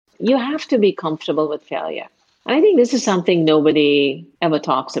you have to be comfortable with failure. And I think this is something nobody ever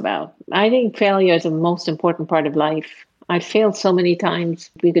talks about. I think failure is the most important part of life. I failed so many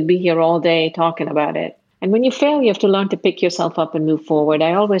times. We could be here all day talking about it. And when you fail, you have to learn to pick yourself up and move forward.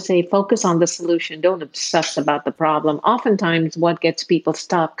 I always say focus on the solution. Don't obsess about the problem. Oftentimes, what gets people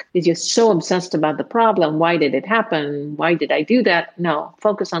stuck is you're so obsessed about the problem. Why did it happen? Why did I do that? No,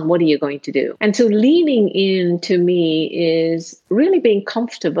 focus on what are you going to do. And so leaning in to me is really being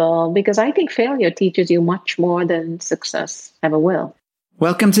comfortable, because I think failure teaches you much more than success ever will.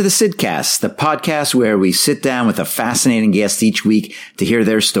 Welcome to the Sidcast, the podcast where we sit down with a fascinating guest each week to hear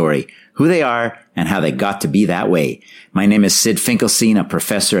their story, who they are, and how they got to be that way. My name is Sid Finkelstein, a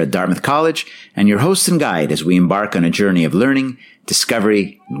professor at Dartmouth College, and your host and guide as we embark on a journey of learning,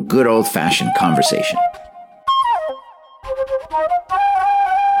 discovery, and good old-fashioned conversation.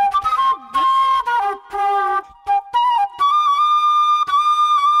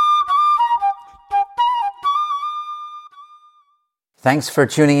 Thanks for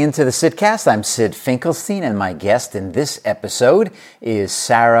tuning into the Sidcast. I'm Sid Finkelstein, and my guest in this episode is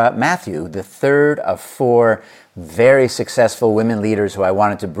Sara Mathew, the third of four very successful women leaders who I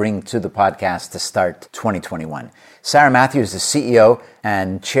wanted to bring to the podcast to start 2021. Sara Mathew is the CEO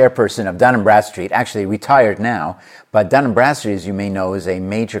and chairperson of Dun & Bradstreet, actually retired now, but Dun & Bradstreet, as you may know, is a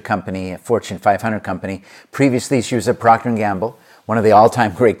major company, a Fortune 500 company. Previously, she was at Procter & Gamble, one of the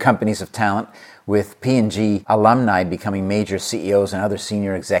all-time great companies of talent, with P&G alumni becoming major CEOs and other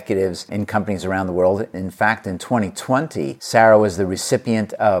senior executives in companies around the world. In fact, in 2020, Sara was the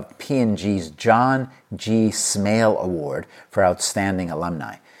recipient of P&G's John G. Smale Award for Outstanding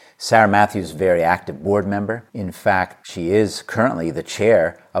Alumni. Sara Mathew is a very active board member. In fact, she is currently the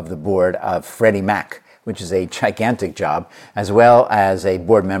chair of the board of Freddie Mac, which is a gigantic job, as well as a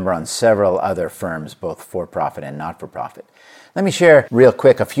board member on several other firms, both for-profit and not-for-profit. Let me share real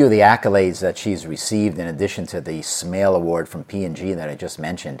quick a few of the accolades that she's received in addition to the Smale Award from P&G that I just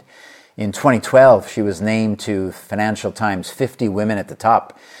mentioned. In 2012, she was named to Financial Times 50 Women at the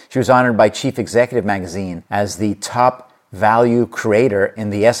Top. She was honored by Chief Executive Magazine as the top value creator in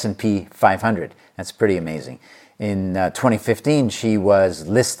the S&P 500. That's pretty amazing. In 2015, she was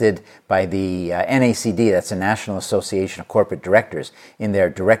listed by the NACD, that's the National Association of Corporate Directors, in their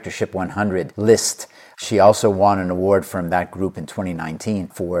Directorship 100 list. She also won an award from that group in 2019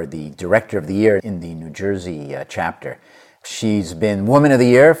 for the Director of the Year in the New Jersey chapter. She's been Woman of the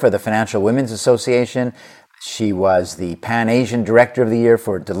Year for the Financial Women's Association. She was the Pan-Asian Director of the Year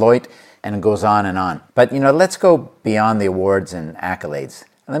for Deloitte, and it goes on and on. But, let's go beyond the awards and accolades.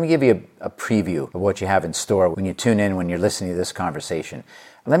 Let me give you a preview of what you have in store when you tune in, when you're listening to this conversation.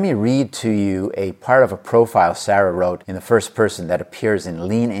 Let me read to you a part of a profile Sara wrote in the first person that appears in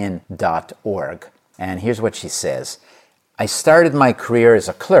leanin.org. And here's what she says. I started my career as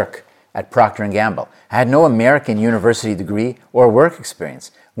a clerk at Procter & Gamble. I had no American university degree or work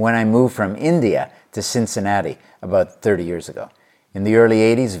experience when I moved from India to Cincinnati about 30 years ago. In the early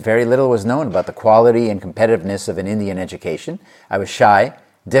 80s, very little was known about the quality and competitiveness of an Indian education. I was shy,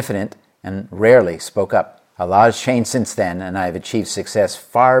 diffident, and rarely spoke up. A lot has changed since then, and I have achieved success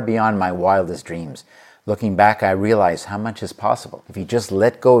far beyond my wildest dreams. Looking back, I realize how much is possible if you just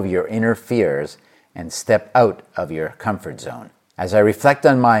let go of your inner fears and step out of your comfort zone. As I reflect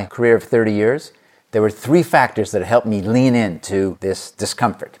on my career of 30 years, there were three factors that helped me lean into this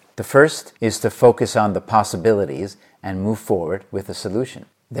discomfort. The first is to focus on the possibilities and move forward with a solution.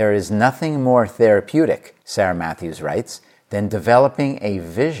 There is nothing more therapeutic, Sara Mathew writes, than developing a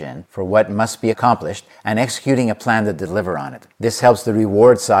vision for what must be accomplished and executing a plan to deliver on it. This helps the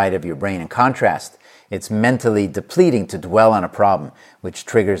reward side of your brain. In contrast, it's mentally depleting to dwell on a problem, which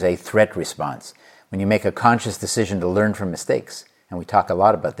triggers a threat response. When you make a conscious decision to learn from mistakes, and we talk a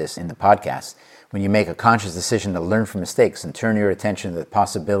lot about this in the podcast, when you make a conscious decision to learn from mistakes and turn your attention to the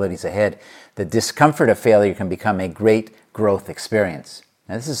possibilities ahead, the discomfort of failure can become a great growth experience.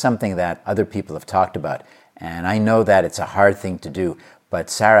 Now, this is something that other people have talked about, and I know that it's a hard thing to do, but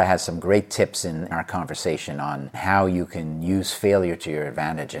Sara has some great tips in our conversation on how you can use failure to your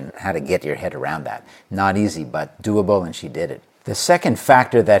advantage and how to get your head around that. Not easy, but doable, and she did it. The second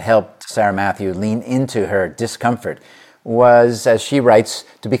factor that helped Sara Mathew lean into her discomfort was, as she writes,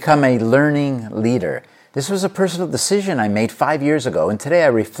 to become a learning leader. This was a personal decision I made 5 years ago, and today I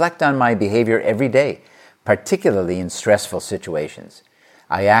reflect on my behavior every day, particularly in stressful situations.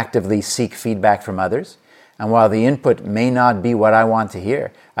 I actively seek feedback from others, and while the input may not be what I want to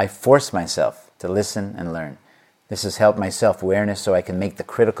hear, I force myself to listen and learn. This has helped my self-awareness so I can make the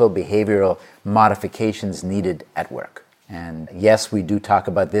critical behavioral modifications needed at work. And yes, we do talk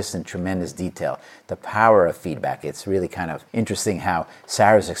about this in tremendous detail, the power of feedback. It's really kind of interesting how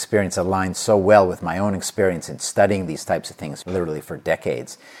Sara's experience aligns so well with my own experience in studying these types of things literally for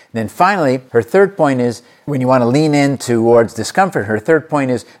decades. Then finally, her third point is when you want to lean in towards discomfort, her third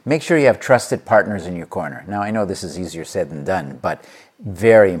point is make sure you have trusted partners in your corner. Now, I know this is easier said than done, but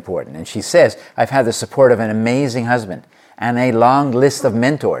very important. And she says, I've had the support of an amazing husband and a long list of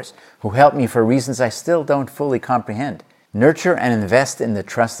mentors who help me for reasons I still don't fully comprehend. Nurture and invest in the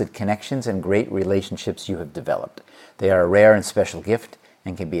trusted connections and great relationships you have developed. They are a rare and special gift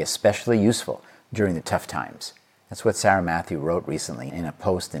and can be especially useful during the tough times. That's what Sara Mathew wrote recently in a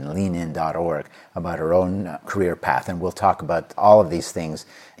post in leanin.org about her own career path, and we'll talk about all of these things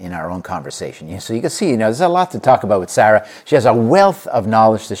in our own conversation. So you can see, there's a lot to talk about with Sara. She has a wealth of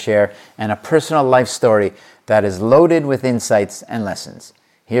knowledge to share and a personal life story that is loaded with insights and lessons.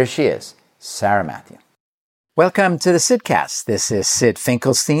 Here she is, Sara Mathew. Welcome to the Sidcast. This is Sid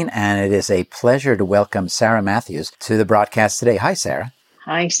Finkelstein, and it is a pleasure to welcome Sara Matthews to the broadcast today. Hi, Sara.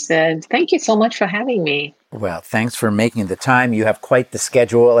 Hi, Sid. Thank you so much for having me. Well, thanks for making the time. You have quite the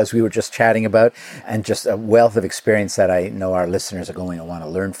schedule, as we were just chatting about, and just a wealth of experience that I know our listeners are going to want to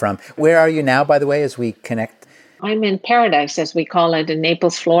learn from. Where are you now, by the way, as we connect? I'm in paradise, as we call it, in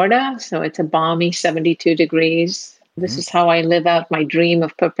Naples, Florida. So it's a balmy 72 degrees. This is how I live out my dream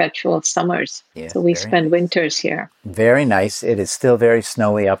of perpetual summers. Yes, so we spend winters here. Very nice. It is still very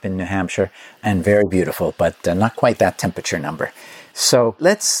snowy up in New Hampshire and very beautiful, but not quite that temperature number. So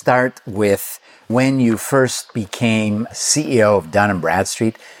let's start with when you first became CEO of Dun &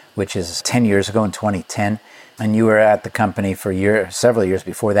 Bradstreet, which is 10 years ago in 2010. And you were at the company for several years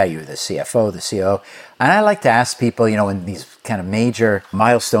before that. You were the CFO, the COO. And I like to ask people, when these kind of major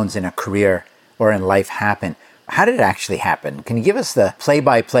milestones in a career or in life happen, how did it actually happen? Can you give us the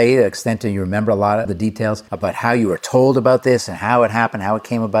play-by-play, the extent that you remember a lot of the details about how you were told about this and how it happened, how it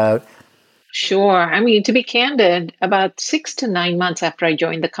came about? Sure. I mean, to be candid, about 6 to 9 months after I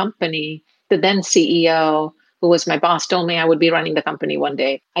joined the company, the then CEO, who was my boss, told me I would be running the company one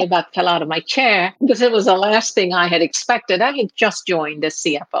day. I about fell out of my chair because it was the last thing I had expected. I had just joined as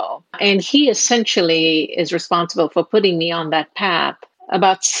CFO, and he essentially is responsible for putting me on that path.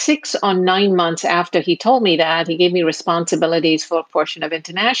 About 6 or 9 months after he told me that, he gave me responsibilities for a portion of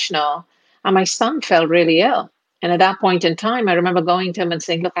international, and my son fell really ill. And at that point in time, I remember going to him and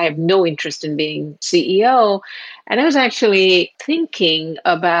saying, look, I have no interest in being CEO. And I was actually thinking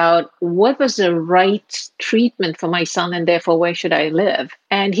about what was the right treatment for my son, and therefore, where should I live?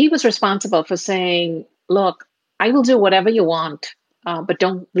 And he was responsible for saying, look, I will do whatever you want, but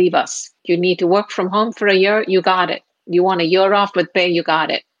don't leave us. You need to work from home for a year, you got it. You want a year off with pay, you got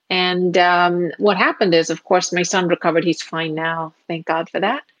it. And what happened is, of course, my son recovered. He's fine now. Thank God for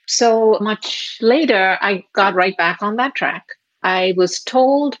that. So much later, I got right back on that track. I was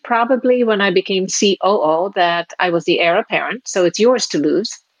told probably when I became COO that I was the heir apparent, so it's yours to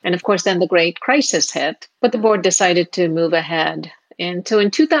lose. And of course, then the great crisis hit, but the board decided to move ahead. And so in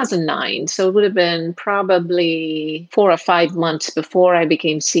 2009, so it would have been probably 4 or 5 months before I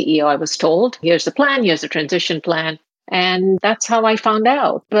became CEO, I was told, here's the plan, here's the transition plan. And that's how I found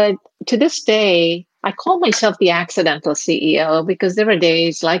out. But to this day, I call myself the accidental CEO because there are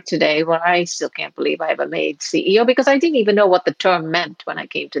days like today where I still can't believe I ever made CEO because I didn't even know what the term meant when I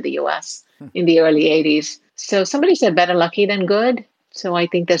came to the US in the early 80s. So somebody said better lucky than good. So I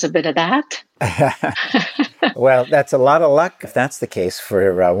think there's a bit of that. Well, that's a lot of luck if that's the case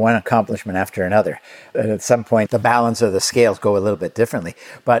for one accomplishment after another. At some point, the balance of the scales go a little bit differently.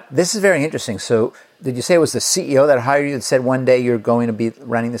 But this is very interesting. So did you say it was the CEO that hired you and said one day you're going to be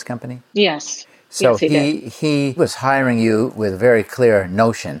running this company? Yes. So yes, he was hiring you with a very clear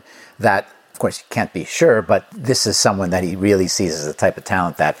notion that, of course, you can't be sure, but this is someone that he really sees as the type of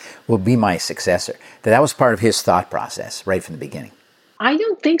talent that will be my successor. That was part of his thought process right from the beginning. I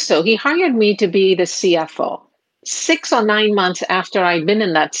don't think so. He hired me to be the CFO. 6 or 9 months after I'd been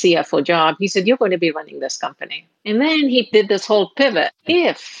in that CFO job, he said, you're going to be running this company. And then he did this whole pivot.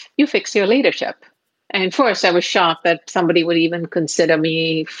 If you fix your leadership. And first, I was shocked that somebody would even consider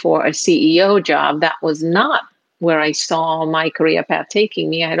me for a CEO job. That was not where I saw my career path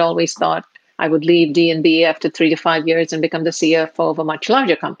taking me. I had always thought I would leave D&B after 3 to 5 years and become the CFO of a much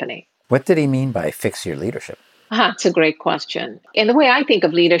larger company. What did he mean by fix your leadership? That's a great question. And the way I think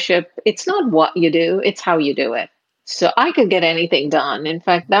of leadership, it's not what you do, it's how you do it. So I could get anything done. In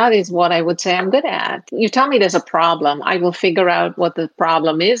fact, that is what I would say I'm good at. You tell me there's a problem, I will figure out what the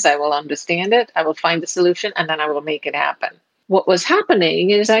problem is. I will understand it. I will find the solution, and then I will make it happen. What was happening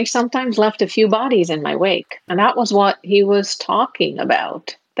is I sometimes left a few bodies in my wake. And that was what he was talking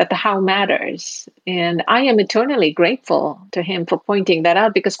about, that the how matters. And I am eternally grateful to him for pointing that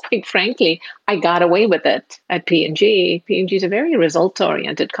out because, quite frankly, I got away with it at P&G. P&G is a very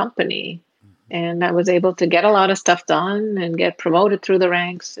results-oriented company. And I was able to get a lot of stuff done and get promoted through the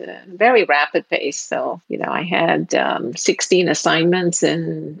ranks at a very rapid pace. So, I had 16 assignments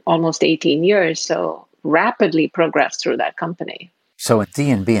in almost 18 years. So rapidly progressed through that company. So at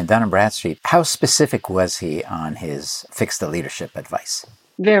D&B and Dun & Bradstreet, how specific was he on his fix the leadership advice?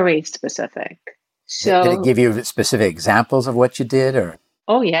 Very specific. So, did it give you specific examples of what you did? Or?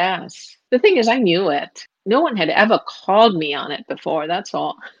 Oh, yes. The thing is, I knew it. No one had ever called me on it before, that's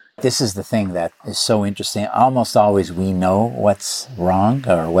all. This is the thing that is so interesting. Almost always we know what's wrong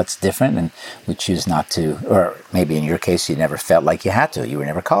or what's different, and we choose not to. Or maybe in your case, you never felt like you had to. You were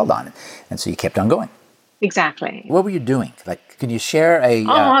never called on it. And so you kept on going. Exactly. What were you doing? Like, could you share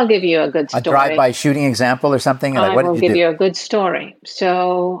I'll give you a good story. A drive-by shooting example or something? Like, I will give you a good story.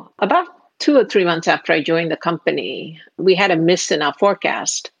 So about 2 or 3 months after I joined the company, we had a miss in our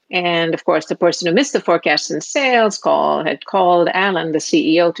forecast. And of course, the person who missed the forecast in sales had called Alan, the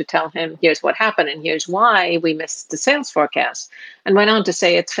CEO, to tell him, here's what happened and here's why we missed the sales forecast, and went on to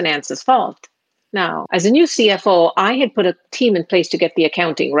say it's finance's fault. Now, as a new CFO, I had put a team in place to get the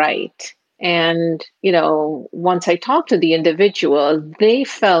accounting right. And, once I talked to the individual, they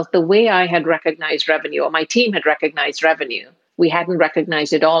felt the way I had recognized revenue, or my team had recognized revenue, we hadn't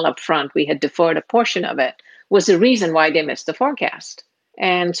recognized it all up front, we had deferred a portion of it, was the reason why they missed the forecast.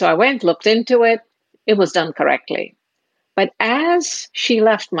 And so I went, looked into it. It was done correctly. But as she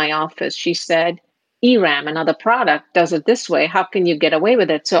left my office, she said, ERAM, another product, does it this way. How can you get away with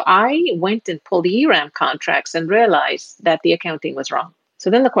it? So I went and pulled the ERAM contracts and realized that the accounting was wrong. So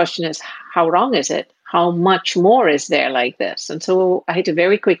then the question is, how wrong is it? How much more is there like this? And so I had to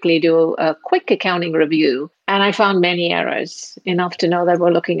very quickly do a quick accounting review. And I found many errors, enough to know that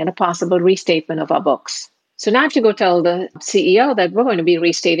we're looking at a possible restatement of our books. So now I have to go tell the CEO that we're going to be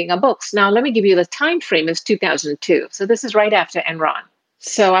restating our books. Now, let me give you the time frame. It's 2002. So this is right after Enron.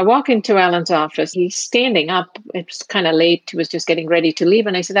 So I walk into Alan's office. He's standing up. It was kind of late. He was just getting ready to leave.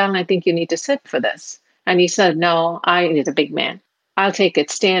 And I said, Alan, I think you need to sit for this. And he said, no, he's a big man. I'll take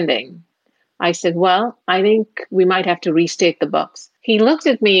it standing. I said, well, I think we might have to restate the books. He looked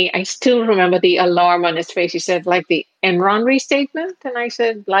at me. I still remember the alarm on his face. He said, like the Enron restatement? And I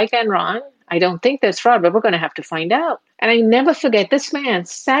said, like Enron. I don't think there's fraud, but we're going to have to find out. And I never forget, this man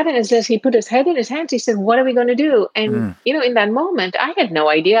sat in his desk. He put his head in his hands. He said, what are we going to do? And, in that moment, I had no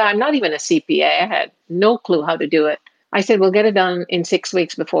idea. I'm not even a CPA. I had no clue how to do it. I said, we'll get it done in 6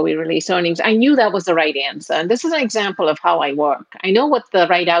 weeks before we release earnings. I knew that was the right answer. And this is an example of how I work. I know what the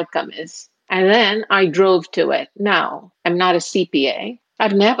right outcome is. And then I drove to it. Now, I'm not a CPA.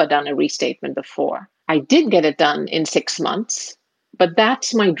 I've never done a restatement before. I did get it done in 6 months. But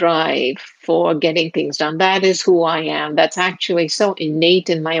that's my drive for getting things done. That is who I am. That's actually so innate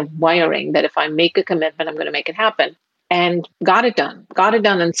in my wiring that if I make a commitment, I'm going to make it happen. And got it done. Got it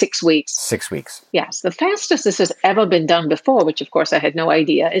done in 6 weeks. 6 weeks. Yes. The fastest this has ever been done before, which of course I had no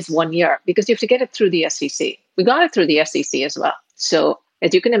idea, is 1 year because you have to get it through the SEC. We got it through the SEC as well. So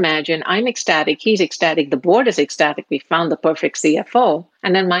as you can imagine, I'm ecstatic. He's ecstatic. The board is ecstatic. We found the perfect CFO.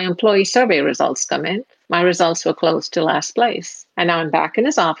 And then my employee survey results come in. My results were close to last place. And now I'm back in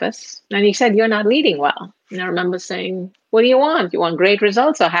his office. And he said, you're not leading well. And I remember saying, what do you want? You want great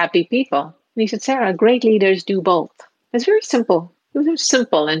results or happy people? And he said, Sara, great leaders do both. It's very simple. It was very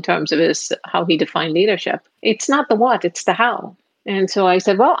simple in terms of how he defined leadership. It's not the what, it's the how. And so I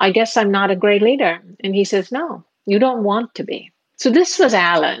said, well, I guess I'm not a great leader. And he says, no, you don't want to be. So this was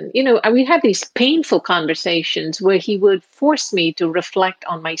Alan. We had these painful conversations where he would force me to reflect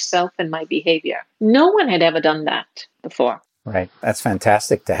on myself and my behavior. No one had ever done that before. Right. That's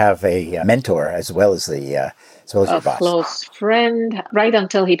fantastic to have a mentor as well as your boss. A close friend, right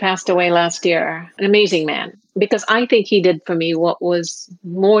until he passed away last year. An amazing man, because I think he did for me what was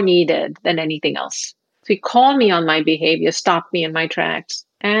more needed than anything else. So he called me on my behavior, stopped me in my tracks.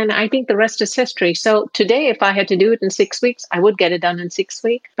 And I think the rest is history. So today, if I had to do it in 6 weeks, I would get it done in 6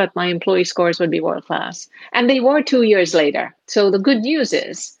 weeks, but my employee scores would be world class. And they were 2 years later. So the good news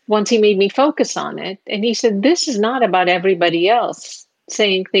is, once he made me focus on it, and he said, this is not about everybody else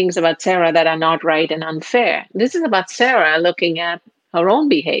saying things about Sara that are not right and unfair. This is about Sara looking at her own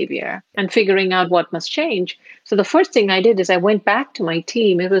behavior and figuring out what must change. So the first thing I did is I went back to my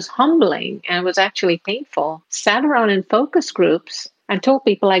team. It was humbling and it was actually painful. Sat around in focus groups and told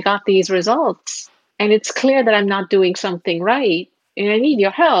people I got these results. And it's clear that I'm not doing something right. And I need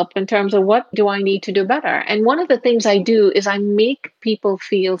your help in terms of what do I need to do better. And one of the things I do is I make people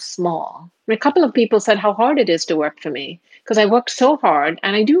feel small. A couple of people said how hard it is to work for me because I work so hard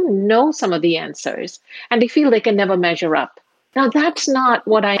and I do know some of the answers and they feel they can never measure up. Now, that's not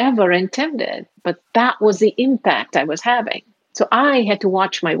what I ever intended, but that was the impact I was having. So I had to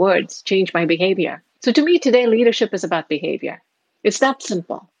watch my words, change my behavior. So to me today, leadership is about behavior. It's that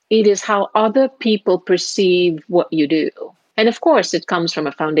simple. It is how other people perceive what you do. And of course, it comes from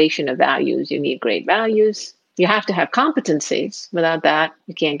a foundation of values. You need great values. You have to have competencies. Without that,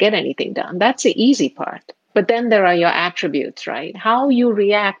 you can't get anything done. That's the easy part. But then there are your attributes, right? How you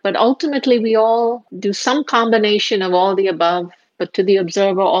react. But ultimately, we all do some combination of all the above. But to the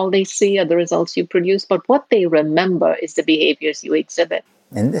observer, all they see are the results you produce. But what they remember is the behaviors you exhibit.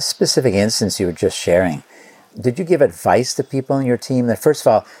 In this specific instance you were just sharing, did you give advice to people in your team that, first of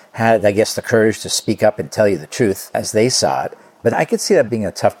all, had, I guess, the courage to speak up and tell you the truth as they saw it? But I could see that being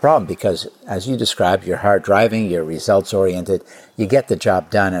a tough problem because, as you described, you're hard driving, you're results oriented, you get the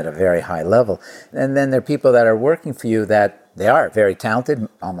job done at a very high level. And then there are people that are working for you that they are very talented,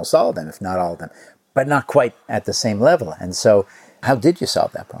 almost all of them, if not all of them, but not quite at the same level. And so how did you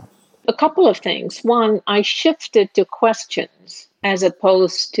solve that problem? A couple of things. One, I shifted to questions as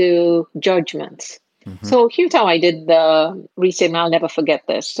opposed to judgments. So here's how I did the reset, and I'll never forget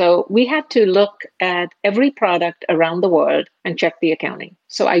this. So we had to look at every product around the world and check the accounting.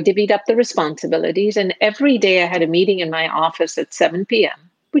 So I divvied up the responsibilities, and every day I had a meeting in my office at 7 p.m.,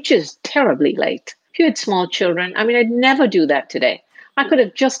 which is terribly late. If you had small children, I mean, I'd never do that today. I could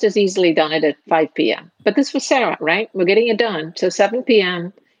have just as easily done it at 5 p.m. But this was Sarah, right? We're getting it done. So 7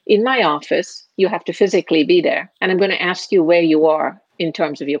 p.m. in my office, you have to physically be there. And I'm going to ask you where you are in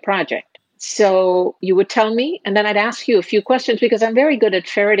terms of your project. So you would tell me, and then I'd ask you a few questions because I'm very good at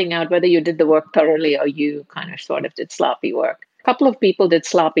ferreting out whether you did the work thoroughly or you kind of sort of did sloppy work. A couple of people did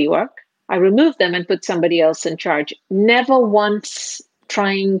sloppy work. I removed them and put somebody else in charge, never once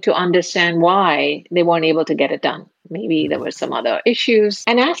trying to understand why they weren't able to get it done. Maybe there were some other issues.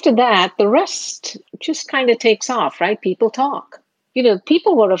 And after that, the rest just kind of takes off, right? People talk.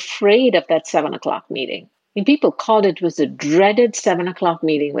 People were afraid of that 7 o'clock meeting. And people called it was the dreaded 7 o'clock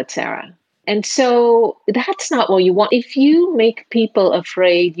meeting with Sara. And so that's not what you want. If you make people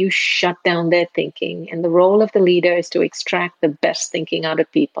afraid, you shut down their thinking. And the role of the leader is to extract the best thinking out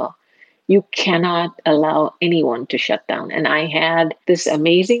of people. You cannot allow anyone to shut down. And I had this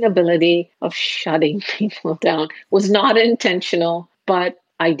amazing ability of shutting people down. It was not intentional, but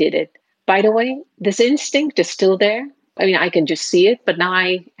I did it. By the way, this instinct is still there. I mean, I can just see it, but now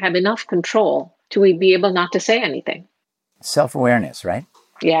I have enough control to be able not to say anything. Self-awareness, right?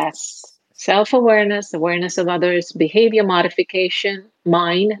 Yes. Self-awareness, awareness of others, behavior modification,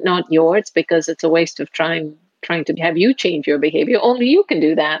 mine, not yours, because it's a waste of trying to have you change your behavior. Only you can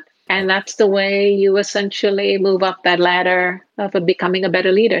do that. And that's the way you essentially move up that ladder of becoming a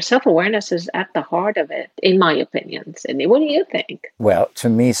better leader. Self-awareness is at the heart of it, in my opinion. Sydney, what do you think? Well, to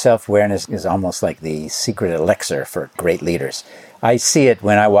me, self-awareness is almost like the secret elixir for great leaders. I see it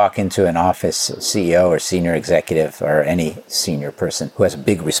when I walk into an office, CEO or senior executive or any senior person who has a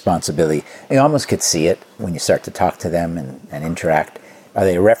big responsibility. You almost could see it when you start to talk to them and interact. Are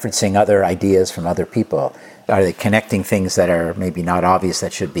they referencing other ideas from other people? Are they connecting things that are maybe not obvious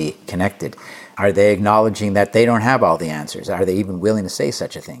that should be connected? Are they acknowledging that they don't have all the answers? Are they even willing to say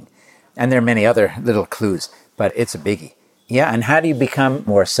such a thing? And there are many other little clues, but it's a biggie. Yeah, and how do you become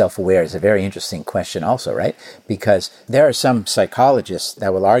more self-aware is a very interesting question also, right? Because there are some psychologists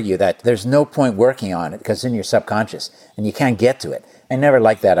that will argue that there's no point working on it because it's in your subconscious and you can't get to it. I never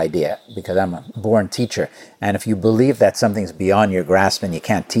liked that idea because I'm a born teacher. And if you believe that something's beyond your grasp and you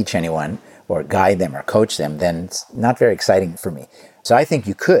can't teach anyone or guide them or coach them, then it's not very exciting for me. So I think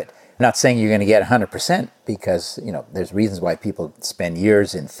you could. I'm not saying you're going to get 100% because, there's reasons why people spend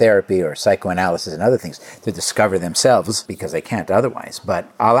years in therapy or psychoanalysis and other things to discover themselves because they can't otherwise.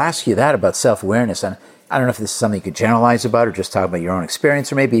 But I'll ask you that about self-awareness. And I don't know if this is something you could generalize about or just talk about your own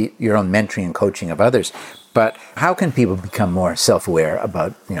experience or maybe your own mentoring and coaching of others. But how can people become more self-aware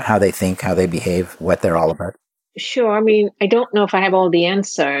about, how they think, how they behave, what they're all about? Sure. I mean, I don't know if I have all the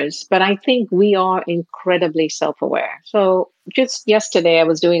answers, but I think we are incredibly self-aware. So just yesterday, I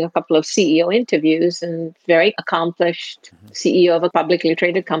was doing a couple of CEO interviews and very accomplished CEO of a publicly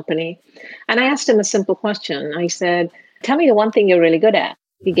traded company. And I asked him a simple question. I said, tell me the one thing you're really good at.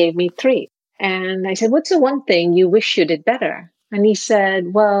 He gave me 3. And I said, what's the one thing you wish you did better? And he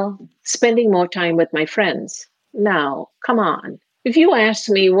said, well, spending more time with my friends. Now, come on. If you ask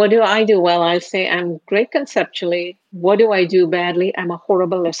me, what do I do well? I'll say I'm great conceptually. What do I do badly? I'm a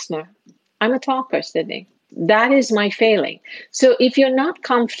horrible listener. I'm a talker, Sydney. That is my failing. So if you're not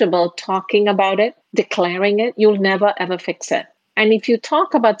comfortable talking about it, declaring it, you'll never ever fix it. And if you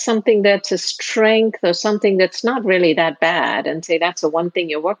talk about something that's a strength or something that's not really that bad and say that's the one thing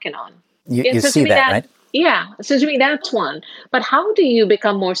you're working on. You So to see me that, right? yeah, so to me that's one. But how do you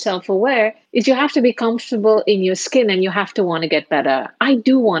become more self-aware is you have to be comfortable in your skin and you have to want to get better. I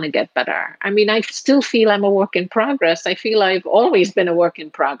do want to get better. I mean, I still feel I'm a work in progress. I feel I've always been a work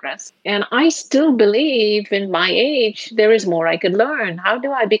in progress. And I still believe in my age, there is more I could learn. How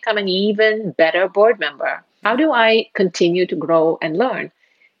do I become an even better board member? How do I continue to grow and learn?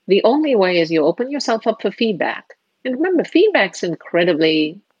 The only way is you open yourself up for feedback. And remember, feedback's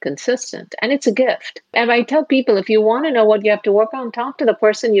incredibly consistent and it's a gift. And I tell people, if you want to know what you have to work on, talk to the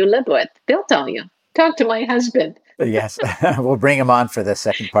person you live with. They'll tell you. Talk to my husband. Yes, we'll bring him on for the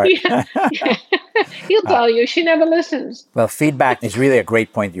second part. Yeah. He'll tell you. She never listens. Well, feedback is really a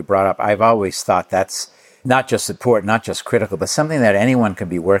great point you brought up. I've always thought that's not just support, not just critical, but something that anyone can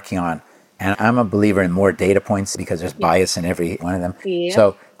be working on. And I'm a believer in more data points because there's bias in every one of them. Yeah.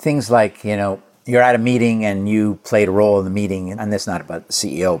 So things like, you're at a meeting and you played a role in the meeting, and that's not about the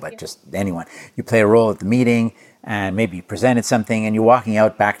CEO, but just anyone. You play a role at the meeting and maybe you presented something and you're walking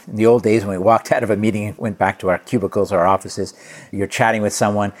out back in the old days when we walked out of a meeting and went back to our cubicles or our offices, you're chatting with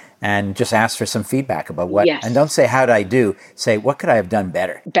someone and just ask for some feedback about what, and don't say, how did I do? Say, what could I have done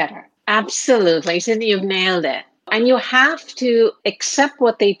better? Better. Absolutely. Cindy, you've nailed it. And you have to accept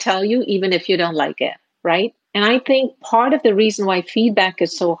what they tell you, even if you don't like it, right? And I think part of the reason why feedback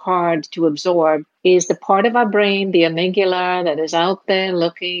is so hard to absorb is the part of our brain, the amygdala, that is out there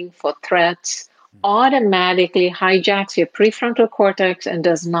looking for threats, automatically hijacks your prefrontal cortex and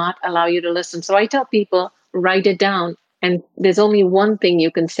does not allow you to listen. So I tell people, write it down. And there's only one thing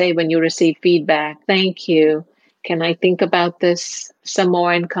you can say when you receive feedback. Thank you. Can I think about this some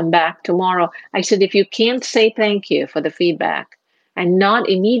more and come back tomorrow? I said, if you can't say thank you for the feedback and not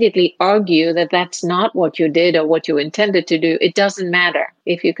immediately argue that that's not what you did or what you intended to do, it doesn't matter.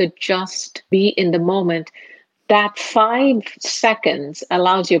 If you could just be in the moment, that 5 seconds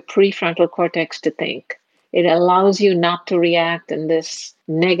allows your prefrontal cortex to think. It allows you not to react in this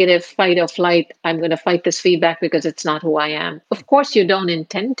negative fight or flight. I'm going to fight this feedback because it's not who I am. Of course, you don't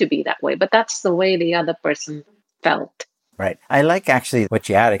intend to be that way, but that's the way the other person felt. Right. I like actually what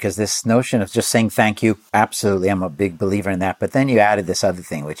you added, because this notion of just saying thank you, absolutely, I'm a big believer in that. But then you added this other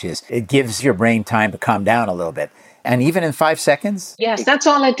thing, which is it gives your brain time to calm down a little bit. And even in 5 seconds? Yes, that's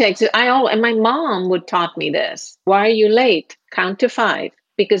all it takes. And my mom would taught me this. Why are you late? Count to 5.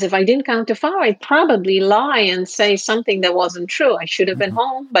 Because if I didn't count to 5, I'd probably lie and say something that wasn't true. I should have been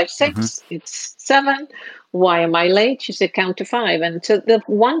home by 6. It's 7. Why am I late? She said, count to 5. And so the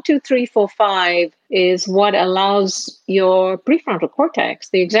 1, 2, 3, 4, 5 is what allows your prefrontal cortex,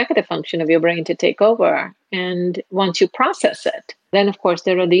 the executive function of your brain, to take over. And once you process it, then, of course,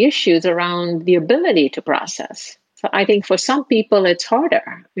 there are the issues around the ability to process. So I think for some people, it's harder.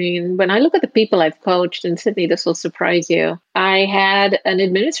 I mean, when I look at the people I've coached, and Sydney, this will surprise you, I had an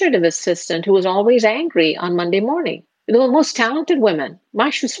administrative assistant who was always angry on Monday morning. The most talented women.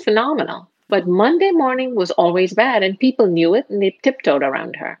 She was phenomenal. But Monday morning was always bad, and people knew it, and they tiptoed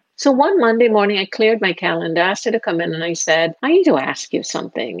around her. So one Monday morning, I cleared my calendar, asked her to come in, and I said, I need to ask you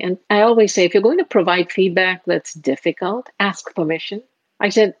something. And I always say, if you're going to provide feedback that's difficult, ask permission. I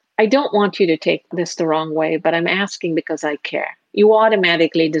said, I don't want you to take this the wrong way, but I'm asking because I care. You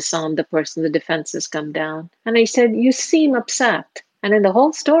automatically disarm the person, the defenses come down. And I said, you seem upset. And then the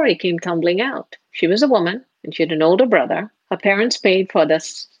whole story came tumbling out. She was a woman, and she had an older brother. Her parents paid for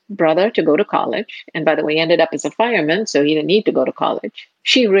this brother to go to college. And by the way, he ended up as a fireman, so he didn't need to go to college.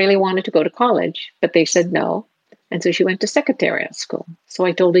 She really wanted to go to college, but they said no. And so she went to secretariat school. So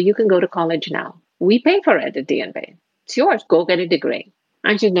I told her, you can go to college now. We pay for it at DNB. It's yours. Go get a degree.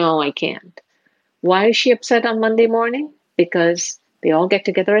 I said, no, I can't. Why is she upset on Monday morning? Because they all get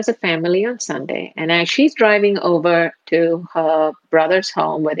together as a family on Sunday. And as she's driving over to her brother's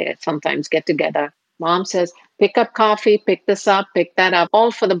home, where they sometimes get together, Mom says, pick up coffee, pick this up, pick that up,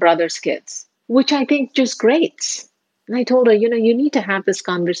 all for the brother's kids, which I think just grates. And I told her, you need to have this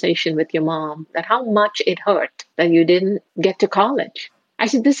conversation with your mom, that how much it hurt that you didn't get to college. I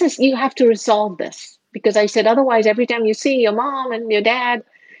said, you have to resolve this. Because I said, otherwise, every time you see your mom and your dad,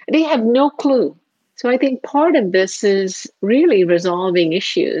 they have no clue. So I think part of this is really resolving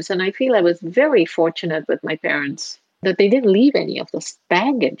issues. And I feel I was very fortunate with my parents that they didn't leave any of this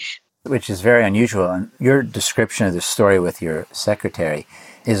baggage. Which is very unusual. And your description of the story with your secretary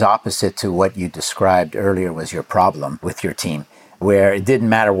is opposite to what you described earlier was your problem with your team, where it didn't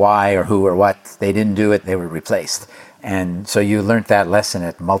matter why or who or what, they didn't do it, they were replaced. And so you learned that lesson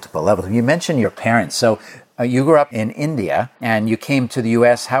at multiple levels. You mentioned your parents. So you grew up in India and you came to the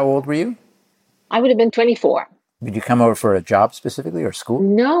U.S. How old were you? I would have been 24. Did you come over for a job specifically or school?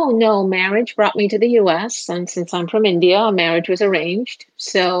 No. Marriage brought me to the US. And since I'm from India, our marriage was arranged.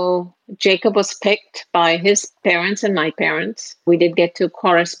 So Jacob was picked by his parents and my parents. We did get to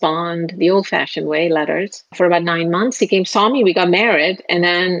correspond the old fashioned way, letters, for about 9 months. He came, saw me, we got married. And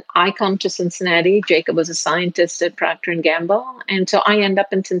then I come to Cincinnati. Jacob was a scientist at Procter and Gamble. And so I end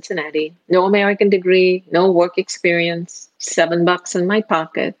up in Cincinnati. No American degree, no work experience, $7 in my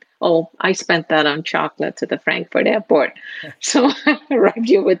pocket. Oh, I spent that on chocolates at the Frankfurt airport. So I arrived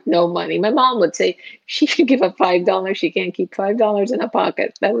here with no money. My mom would say she should give up $5. She can't keep $5 in her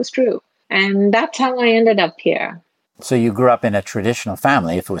pocket. That was true. And that's how I ended up here. So you grew up in a traditional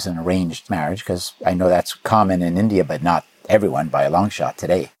family, if it was an arranged marriage, because I know that's common in India, but not everyone by a long shot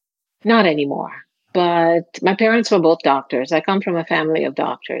today. Not anymore. But my parents were both doctors. I come from a family of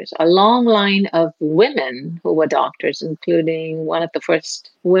doctors, a long line of women who were doctors, including one of the first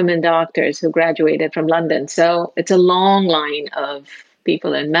women doctors who graduated from London. So it's a long line of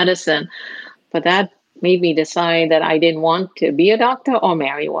people in medicine. But that made me decide that I didn't want to be a doctor or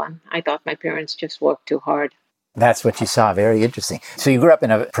marry one. I thought my parents just worked too hard. That's what you saw. Very interesting. So you grew up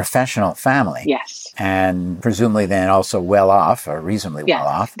in a professional family. Yes. And presumably then also well off or reasonably well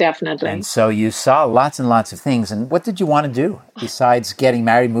off. Definitely. And so you saw lots and lots of things. And what did you want to do besides getting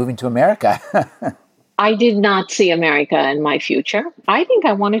married, moving to America? I did not see America in my future. I think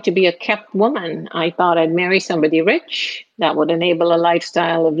I wanted to be a kept woman. I thought I'd marry somebody rich that would enable a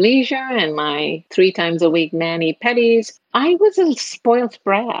lifestyle of leisure and my 3 times a week mani-pedis. I was a spoiled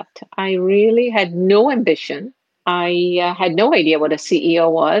brat. I really had no ambition. I had no idea what a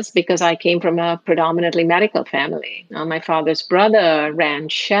CEO was because I came from a predominantly medical family. My father's brother ran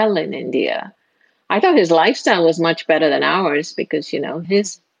Shell in India. I thought his lifestyle was much better than ours because,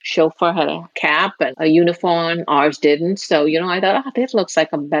 his chauffeur had a cap and a uniform. Ours didn't. So, I thought, this looks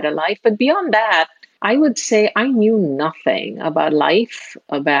like a better life. But beyond that, I would say I knew nothing about life,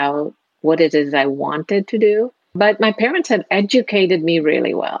 about what it is I wanted to do. But my parents had educated me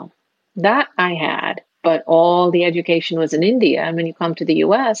really well. That I had. But all the education was in India. And when you come to the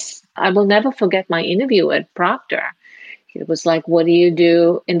US, I will never forget my interview at Procter. It was like, what do you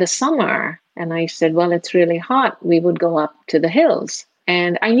do in the summer? And I said, well, it's really hot. We would go up to the hills.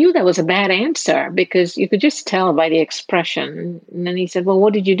 And I knew that was a bad answer because you could just tell by the expression. And then he said, well,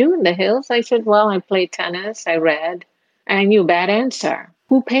 what did you do in the hills? I said, well, I played tennis, I read. And I knew, bad answer.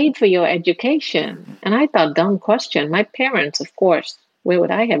 Who paid for your education? And I thought, dumb question. My parents, of course. Where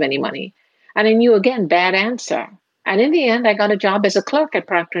would I have any money? And I knew, again, bad answer. And in the end, I got a job as a clerk at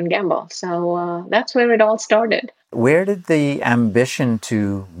Procter and Gamble. So that's where it all started. Where did the ambition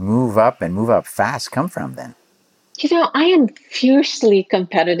to move up and move up fast come from then? I am fiercely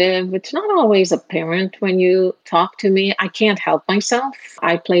competitive. It's not always apparent when you talk to me. I can't help myself.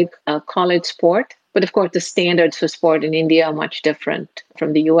 I played a college sport. But of course, the standards for sport in India are much different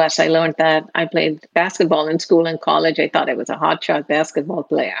from the US. I learned that I played basketball in school and college. I thought I was a hotshot basketball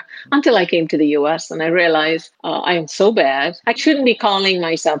player until I came to the US and I realized I am so bad. I shouldn't be calling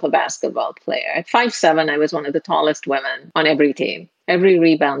myself a basketball player. At 5'7", I was one of the tallest women on every team. Every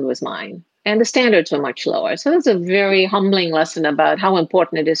rebound was mine. And the standards were much lower. So it's a very humbling lesson about how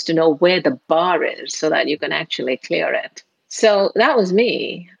important it is to know where the bar is so that you can actually clear it. So that was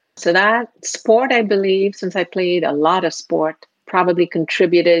me. So that sport, I believe, since I played a lot of sport, probably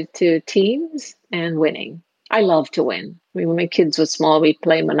contributed to teams and winning. I love to win. When my kids were small, we'd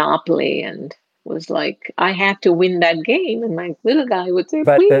play Monopoly and was like, I had to win that game. And my little guy would say,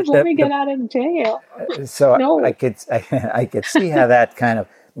 please let me get out of jail. So No. I could see how that kind of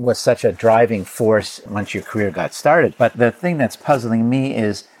was such a driving force once your career got started. But the thing that's puzzling me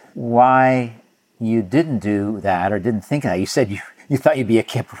is why you didn't do that or didn't think of that. You said you thought you'd be a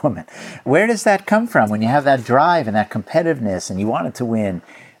kept woman. Where does that come from when you have that drive and that competitiveness and you wanted to win?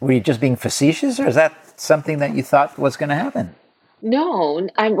 Were you just being facetious or is that something that you thought was going to happen? No,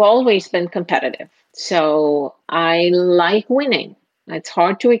 I've always been competitive. So I like winning. It's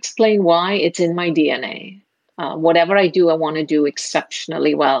hard to explain why. It's in my DNA. Whatever I do, I want to do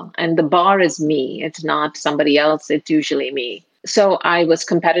exceptionally well. And the bar is me. It's not somebody else. It's usually me. So I was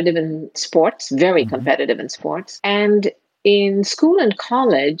competitive in sports, very competitive in sports. And in school and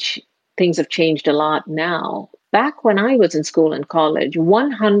college, things have changed a lot now. Back when I was in school and college,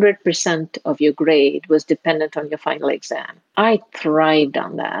 100% of your grade was dependent on your final exam. I thrived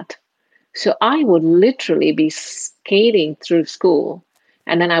on that. So I would literally be skating through school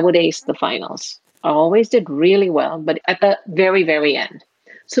and then I would ace the finals. I always did really well, but at the very, very end.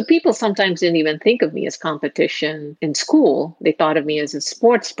 So people sometimes didn't even think of me as competition in school. They thought of me as a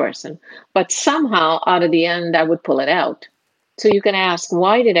sports person. But somehow, out of the end, I would pull it out. So you can ask,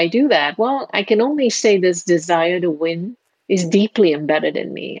 why did I do that? Well, I can only say this desire to win is deeply embedded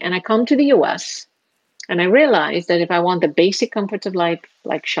in me. And I come to the US and I realized that if I want the basic comforts of life,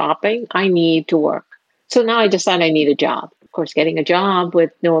 like shopping, I need to work. So now I decide I need a job. Of course, getting a job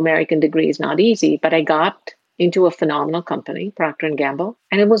with no American degree is not easy, but I got into a phenomenal company, Procter and Gamble,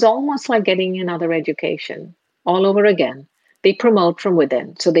 and it was almost like getting another education all over again. They promote from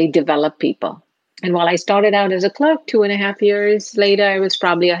within, so they develop people. And while I started out as a clerk, 2.5 years later, I was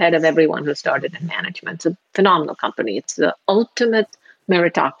probably ahead of everyone who started in management. It's a phenomenal company. It's the ultimate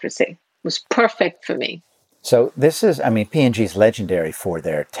meritocracy. It was perfect for me. So this is, I mean, P&G is legendary for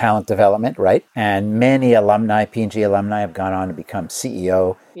their talent development, right? And many alumni, P&G alumni, have gone on to become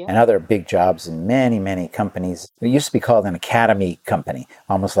CEO and other big jobs in many, many companies. It used to be called an academy company,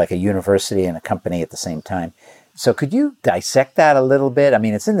 almost like a university and a company at the same time. So could you dissect that a little bit? I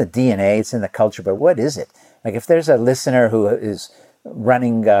mean, it's in the DNA, it's in the culture, but what is it? Like if there's a listener who is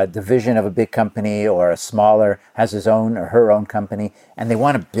running a division of a big company or a smaller, has his own or her own company, and they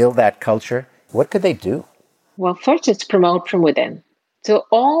want to build that culture, what could they do? Well, first, it's promote from within. So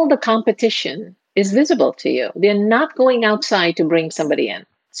all the competition is visible to you. They're not going outside to bring somebody in.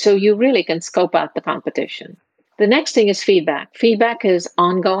 So you really can scope out the competition. The next thing is feedback. Feedback is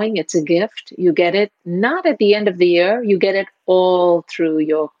ongoing. It's a gift. You get it not at the end of the year. You get it all through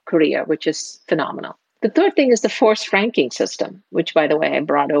your career, which is phenomenal. The third thing is the forced ranking system, which, by the way, I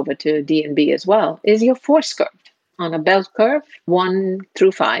brought over to D&B as well, is you're force curved on a bell curve, 1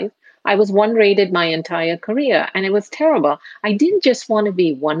 through 5. I was 1 rated my entire career, and it was terrible. I didn't just want to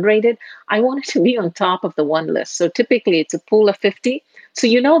be 1 rated. I wanted to be on top of the one list. So typically it's a pool of 50. So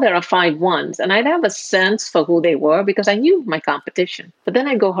there are 5 1s, and I'd have a sense for who they were because I knew my competition. But then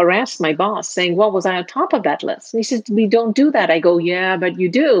I go harass my boss saying, well, was I on top of that list? And he says, we don't do that. I go, yeah, but you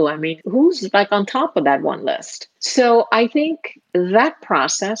do. I mean, who's like on top of that one list? So I think that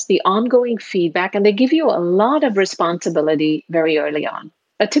process, the ongoing feedback, and they give you a lot of responsibility very early on.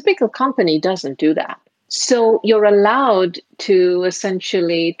 A typical company doesn't do that. So you're allowed to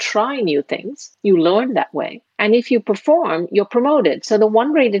essentially try new things. You learn that way. And if you perform, you're promoted. So the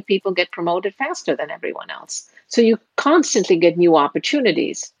 1 rated people get promoted faster than everyone else. So you constantly get new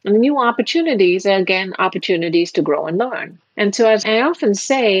opportunities. And the new opportunities are, again, opportunities to grow and learn. And so as I often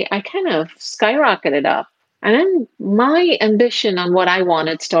say, I kind of skyrocketed up. And then my ambition on what I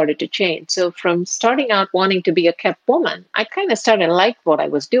wanted started to change. So from starting out wanting to be a kept woman, I kind of started to like what I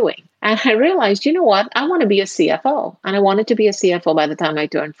was doing. And I realized, you know what? I want to be a CFO. And I wanted to be a CFO by the time I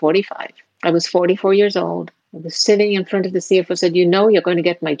turned 45. I was 44 years old. I was sitting in front of the CFO, said, you're going to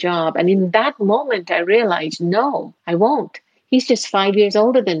get my job. And in that moment, I realized, no, I won't. He's just 5 years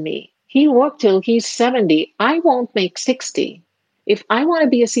older than me. He'll work till he's 70. I won't make 60. If I want to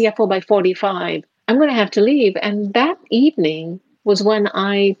be a CFO by 45, I'm going to have to leave. And that evening was when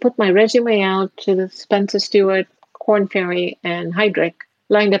I put my resume out to the Spencer Stewart, Korn Ferry, and Heydrich,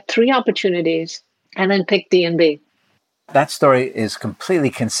 lined up 3 opportunities, and then picked D&B. That story is completely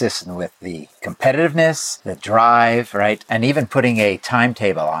consistent with the competitiveness, the drive, right? And even putting a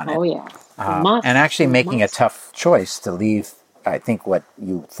timetable on it. Oh, yeah. And actually making a tough choice to leave, I think, what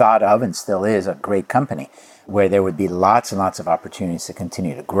you thought of and still is a great company, where there would be lots and lots of opportunities to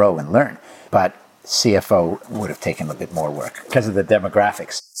continue to grow and learn. But CFO would have taken a bit more work because of the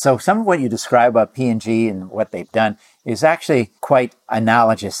demographics. So some of what you describe about P&G and what they've done is actually quite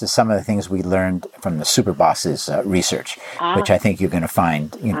analogous to some of the things we learned from the Superboss's research, which I think you're going to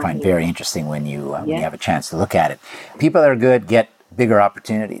find very interesting when you have a chance to look at it. People that are good get bigger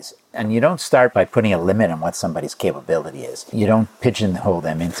opportunities. And you don't start by putting a limit on what somebody's capability is. You don't pigeonhole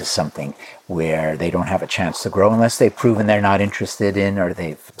them into something where they don't have a chance to grow unless they've proven they're not interested in, or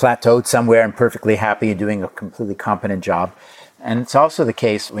they've plateaued somewhere and perfectly happy and doing a completely competent job. And it's also the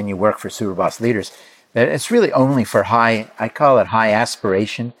case when you work for Superboss leaders that it's really only for I call it high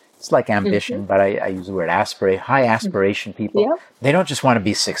aspiration. It's like ambition, but I use the word high aspiration people. Yeah. They don't just want to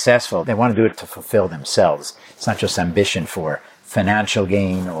be successful. They want to do it to fulfill themselves. It's not just ambition for financial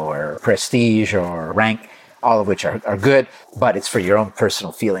gain or prestige or rank, all of which are good, but it's for your own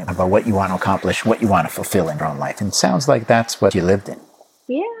personal feeling about what you want to accomplish, what you want to fulfill in your own life. And it sounds like that's what you lived in.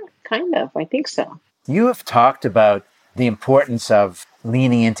 Yeah, kind of. I think so. You have talked about the importance of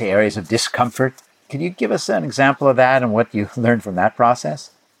leaning into areas of discomfort. Could you give us an example of that and what you learned from that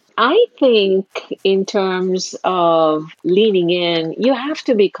process? I think in terms of leaning in, you have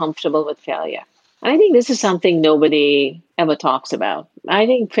to be comfortable with failure. I think this is something nobody ever talks about. I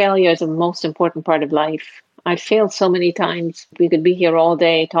think failure is the most important part of life. I failed so many times. We could be here all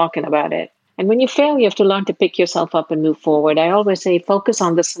day talking about it. And when you fail, you have to learn to pick yourself up and move forward. I always say focus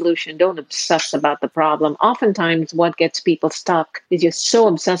on the solution. Don't obsess about the problem. Oftentimes, what gets people stuck is you're so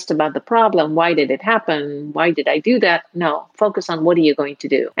obsessed about the problem. Why did it happen? Why did I do that? No, focus on what are you going to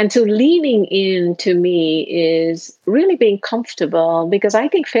do. And so leaning in to me is really being comfortable, because I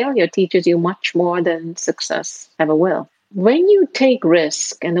think failure teaches you much more than success ever will. When you take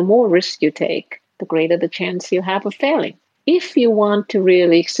risk, and the more risk you take, the greater the chance you have of failing. If you want to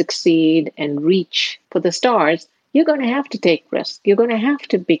really succeed and reach for the stars, you're going to have to take risk. You're going to have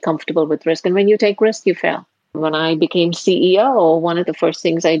to be comfortable with risk. And when you take risk, you fail. When I became CEO, one of the first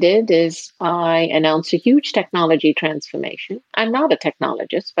things I did is I announced a huge technology transformation. I'm not a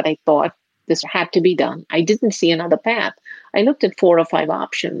technologist, but I thought this had to be done. I didn't see another path. I looked at 4 or 5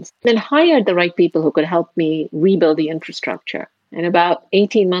 options, then hired the right people who could help me rebuild the infrastructure. And about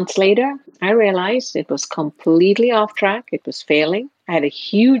 18 months later, I realized it was completely off track. It was failing. I had a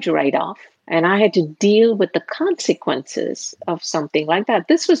huge write-off, and I had to deal with the consequences of something like that.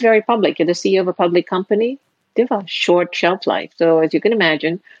 This was very public. You're the CEO of a public company. They have a short shelf life. So as you can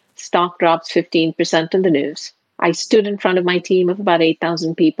imagine, stock drops 15% in the news. I stood in front of my team of about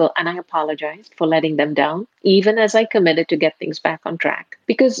 8,000 people, and I apologized for letting them down, even as I committed to get things back on track.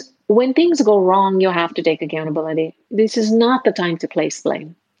 Because when things go wrong, you have to take accountability. This is not the time to place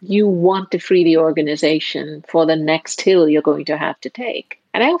blame. You want to free the organization for the next hill you're going to have to take.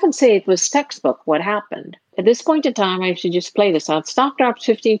 And I often say it was textbook what happened. At this point in time, I should just play this out. Stock drops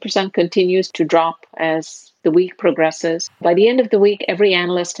 15%, continues to drop as the week progresses. By the end of the week, every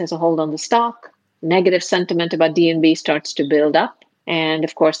analyst has a hold on the stock. Negative sentiment about D&B starts to build up. And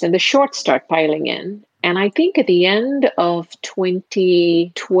of course, then the shorts start piling in. And I think at the end of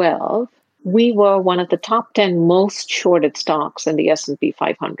 2012, we were one of the top 10 most shorted stocks in the S&P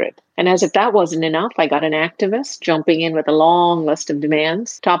 500. And as if that wasn't enough, I got an activist jumping in with a long list of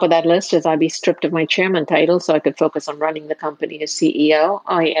demands. Top of that list is I be stripped of my chairman title so I could focus on running the company as CEO.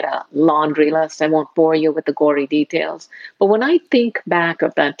 I had a laundry list. I won't bore you with the gory details. But when I think back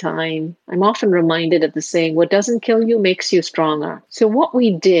of that time, I'm often reminded of the saying, what doesn't kill you makes you stronger. So what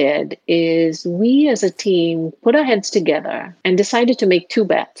we did is we as a team put our heads together and decided to make 2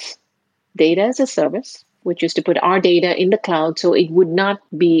 bets. Data as a service, which is to put our data in the cloud so it would not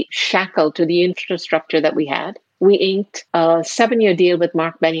be shackled to the infrastructure that we had. We inked a 7-year deal with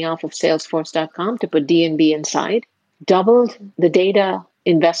Mark Benioff of Salesforce.com to put D&B inside, doubled the data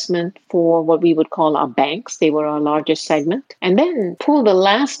investment for what we would call our banks. They were our largest segment. And then pulled the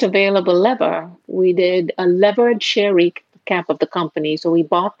last available lever. We did a levered share recap of the company. So we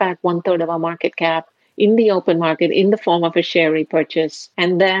bought back 1/3 of our market cap in the open market in the form of a share repurchase,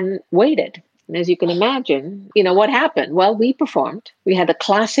 and then waited. And as you can imagine, what happened? Well, we performed. We had the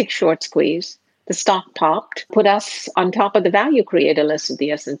classic short squeeze. The stock popped, put us on top of the value creator list of the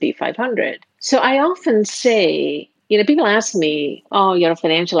S&P 500. So I often say, people ask me, oh, you're a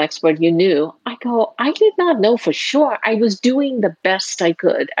financial expert, you knew. I go, I did not know for sure. I was doing the best I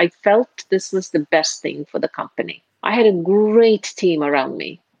could. I felt this was the best thing for the company. I had a great team around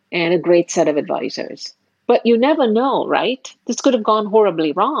me and a great set of advisors. But you never know, right? This could have gone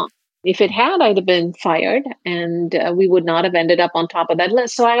horribly wrong. If it had, I'd have been fired, and we would not have ended up on top of that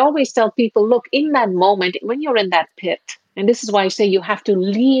list. So I always tell people, look, in that moment, when you're in that pit, and this is why I say you have to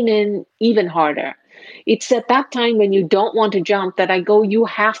lean in even harder. It's at that time when you don't want to jump that I go, you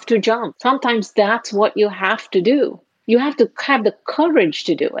have to jump. Sometimes that's what you have to do. You have to have the courage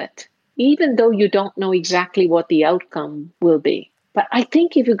to do it, even though you don't know exactly what the outcome will be. But I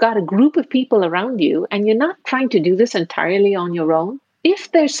think if you've got a group of people around you and you're not trying to do this entirely on your own,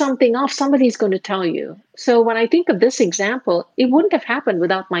 if there's something off, somebody's going to tell you. So when I think of this example, it wouldn't have happened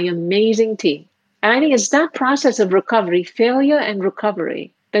without my amazing team. And I think it's that process of recovery, failure and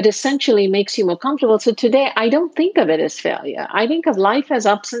recovery, that essentially makes you more comfortable. So today, I don't think of it as failure. I think of life as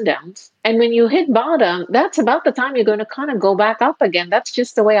ups and downs. And when you hit bottom, that's about the time you're going to kind of go back up again. That's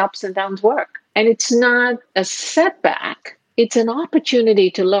just the way ups and downs work. And it's not a setback. It's an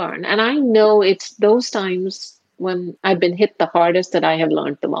opportunity to learn. And I know it's those times when I've been hit the hardest that I have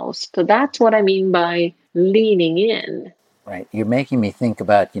learned the most. So that's what I mean by leaning in. Right. You're making me think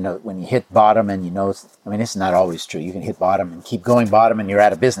about, when you hit bottom and it's not always true. You can hit bottom and keep going bottom and you're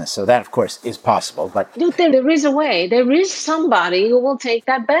out of business. So that, of course, is possible. But there is a way. There is somebody who will take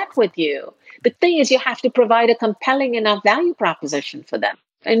that bet with you. The thing is, you have to provide a compelling enough value proposition for them.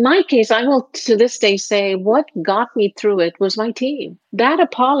 In my case, I will to this day say what got me through it was my team. That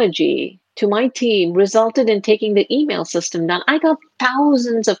apology to my team resulted in taking the email system down. I got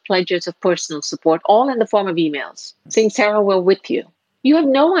thousands of pledges of personal support, all in the form of emails, saying, Sara, we're with you. You have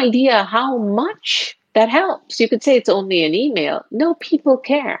no idea how much That helps. You could say it's only an email. No, people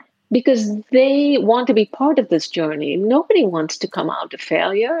care because they want to be part of this journey. Nobody wants to come out of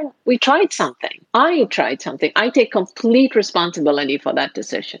failure. We tried something. I tried something. I take complete responsibility for that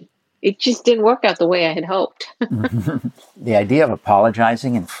decision. It just didn't work out the way I had hoped. The idea of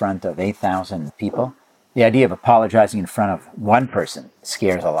apologizing in front of 8,000 people, the idea of apologizing in front of one person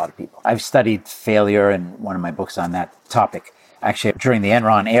scares a lot of people. I've studied failure in one of my books on that topic, actually during the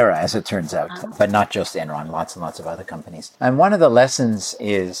Enron era, as it turns out, but not just Enron, lots and lots of other companies. And one of the lessons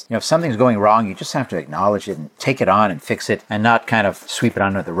is, if something's going wrong, you just have to acknowledge it and take it on and fix it and not kind of sweep it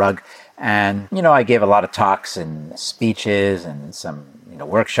under the rug. And, I gave a lot of talks and speeches and some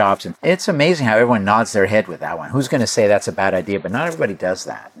workshops, and it's amazing how everyone nods their head with that one. Who's going to say that's a bad idea? But not everybody does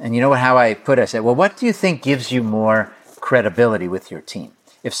that. And you know how I put it? I said, well, what do you think gives you more credibility with your team?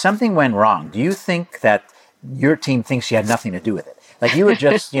 If something went wrong, do you think that your team thinks you had nothing to do with it? Like you were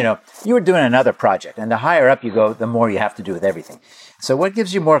just, you were doing another project, and the higher up you go, the more you have to do with everything. So what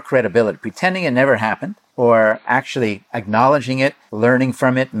gives you more credibility? Pretending it never happened, or actually acknowledging it, learning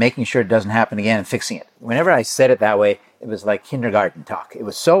from it, making sure it doesn't happen again, and fixing it? Whenever I said it that way, it was like kindergarten talk. It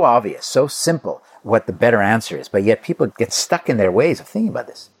was so obvious, so simple what the better answer is, but yet people get stuck in their ways of thinking about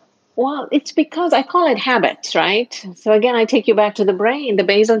this. Well, it's because I call it habits, right? So again, I take you back to the brain, the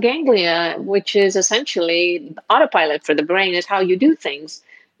basal ganglia, which is essentially autopilot for the brain, is how you do things.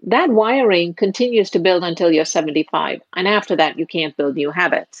 That wiring continues to build until you're 75. And after that, you can't build new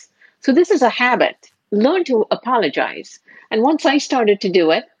habits. So this is a habit. Learn to apologize. And once I started to do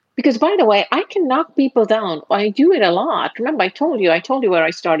it, because by the way, I can knock people down. I do it a lot. Remember, I told you where I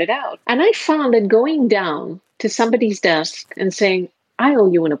started out. And I found that going down to somebody's desk and saying, I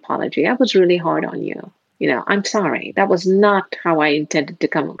owe you an apology. I was really hard on you. I'm sorry. That was not how I intended to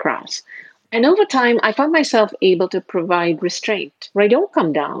come across. And over time, I found myself able to provide restraint, where I don't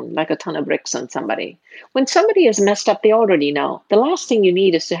come down like a ton of bricks on somebody. When somebody has messed up, they already know. The last thing you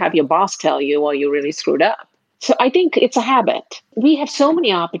need is to have your boss tell you, well, you really screwed up. So I think it's a habit. We have so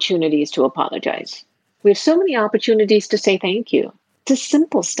many opportunities to apologize. We have so many opportunities to say thank you. To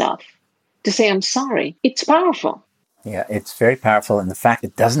simple stuff. To say, I'm sorry. It's powerful. Yeah, it's very powerful. And the fact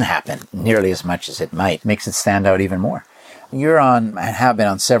it doesn't happen nearly as much as it might makes it stand out even more. You're on, and have been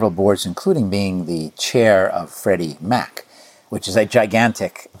on several boards, including being the chair of Freddie Mac, which is a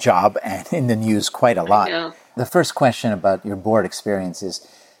gigantic job and in the news quite a lot. The first question about your board experience is,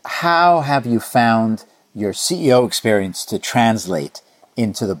 how have you found your CEO experience to translate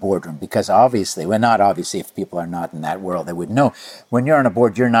into the boardroom? Because obviously, well, not obviously, if people are not in that world, they would know. When you're on a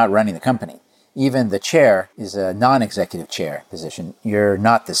board, you're not running the company. Even the chair is a non-executive chair position. You're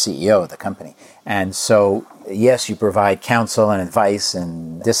not the CEO of the company. And so, yes, you provide counsel and advice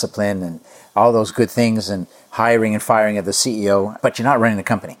and discipline and all those good things and hiring and firing of the CEO, but you're not running the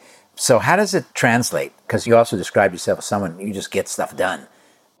company. So how does it translate? Because you also describe yourself as someone, you just get stuff done.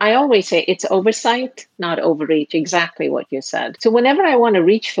 I always say it's oversight, not overreach, exactly what you said. So whenever I want to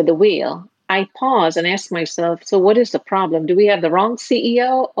reach for the wheel, I pause and ask myself, so what is the problem? Do we have the wrong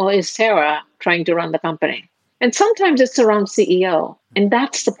CEO, or is Sara trying to run the company? And sometimes it's the wrong CEO. And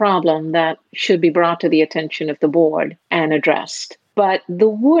that's the problem that should be brought to the attention of the board and addressed. But the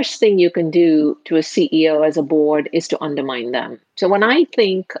worst thing you can do to a CEO as a board is to undermine them. So when I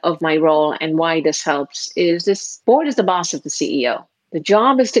think of my role and why this helps, is this board is the boss of the CEO. The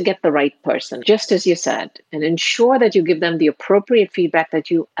job is to get the right person, just as you said, and ensure that you give them the appropriate feedback, that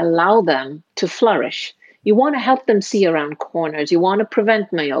you allow them to flourish. You want to help them see around corners. You want to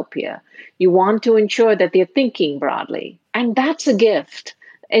prevent myopia. You want to ensure that they're thinking broadly. And that's a gift.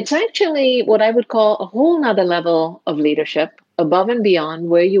 It's actually what I would call a whole nother level of leadership above and beyond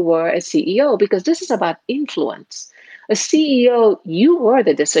where you were as CEO, because this is about influence. A CEO, you were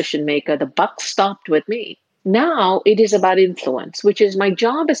the decision maker. The buck stopped with me. Now it is about influence, which is my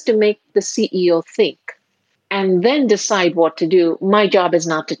job is to make the CEO think and then decide what to do. My job is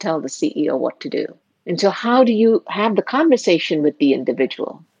not to tell the CEO what to do. And so how do you have the conversation with the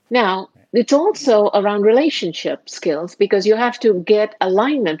individual? Now, it's also around relationship skills, because you have to get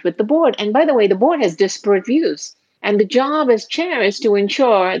alignment with the board. And by the way, the board has disparate views. And the job as chair is to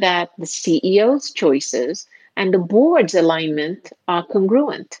ensure that the CEO's choices and the board's alignment are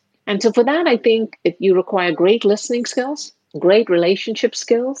congruent. And so for that, I think you require great listening skills, great relationship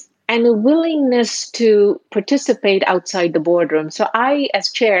skills, and a willingness to participate outside the boardroom. So I,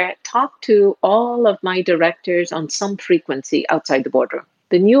 as chair, talk to all of my directors on some frequency outside the boardroom.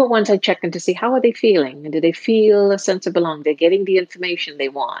 The newer ones, I check in to see how are they feeling, and do they feel a sense of belonging? They're getting the information they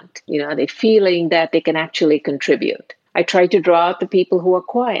want. Are they feeling that they can actually contribute? I try to draw out the people who are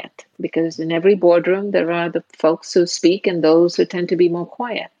quiet, because in every boardroom, there are the folks who speak and those who tend to be more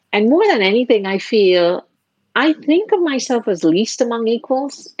quiet. And more than anything, I think of myself as least among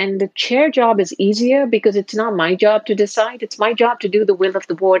equals, and the chair job is easier because it's not my job to decide. It's my job to do the will of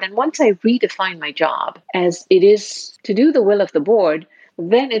the board. And once I redefine my job as it is to do the will of the board,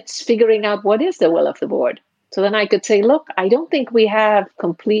 then it's figuring out what is the will of the board. So then I could say, look, I don't think we have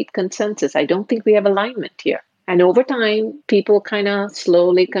complete consensus. I don't think we have alignment here. And over time, people kind of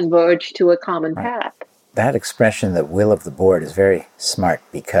slowly converge to a common path. That expression, the will of the board, is very smart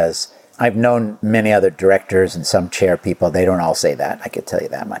because I've known many other directors and some chair people. They don't all say that. I could tell you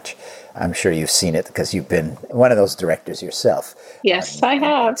that much. I'm sure you've seen it because you've been one of those directors yourself. Yes, I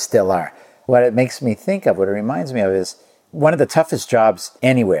have. Still are. What it makes me think of, what it reminds me of is one of the toughest jobs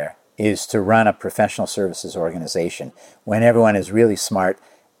anywhere is to run a professional services organization when everyone is really smart.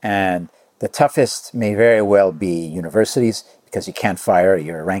 And the toughest may very well be universities because you can't fire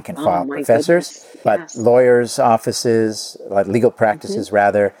your rank and file professors. But yes. Lawyers' offices, legal practices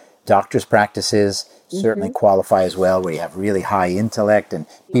rather, doctors' practices certainly qualify as well, where you have really high intellect and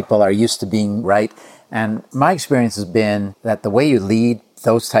people are used to being right. And my experience has been that the way you lead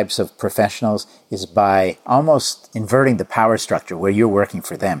those types of professionals is by almost inverting the power structure where you're working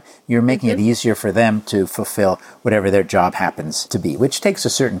for them. You're making it easier for them to fulfill whatever their job happens to be, which takes a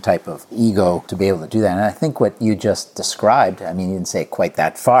certain type of ego to be able to do that. And I think what you just described, I mean, you didn't say it quite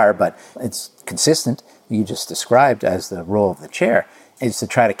that far, but it's consistent. You just described as the role of the chair is to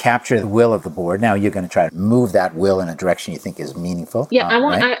try to capture the will of the board. Now you're going to try to move that will in a direction you think is meaningful. Yeah,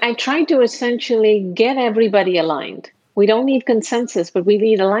 I try to essentially get everybody aligned. We don't need consensus, but we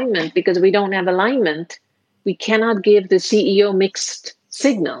need alignment, because if we don't have alignment, we cannot give the CEO mixed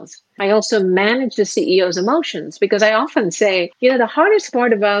signals. I also manage the CEO's emotions, because I often say, the hardest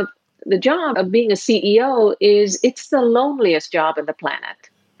part about the job of being a CEO is it's the loneliest job on the planet,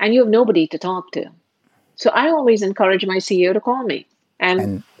 and you have nobody to talk to. So I always encourage my CEO to call me.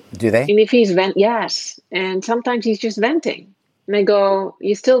 And do they? And if he's yes. And sometimes he's just venting. And I go,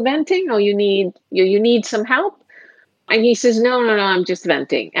 you still venting, or you need some help? And he says, no, I'm just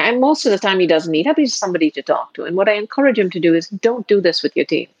venting. And most of the time he doesn't need help. He's somebody to talk to. And what I encourage him to do is don't do this with your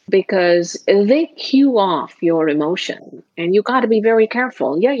team, because they cue off your emotion. And you got to be very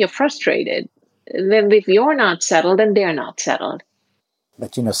careful. Yeah, you're frustrated. Then if you're not settled, then they're not settled.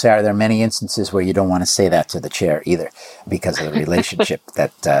 But Sarah, there are many instances where you don't want to say that to the chair either because of the relationship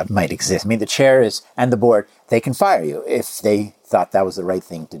that might exist. I mean, the chair and the board, they can fire you if they thought that was the right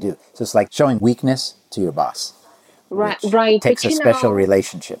thing to do. So it's like showing weakness to your boss. Right. Takes a special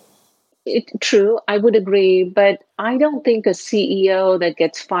relationship. True, I would agree. But I don't think a CEO that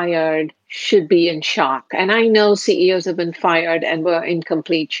gets fired should be in shock. And I know CEOs have been fired and were in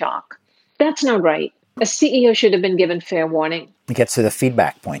complete shock. That's not right. A CEO should have been given fair warning. It gets to the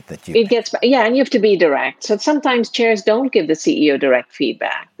feedback point that you... and you have to be direct. So sometimes chairs don't give the CEO direct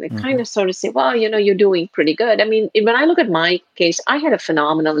feedback. They kind of sort of say, well, you're doing pretty good. I mean, when I look at my case, I had a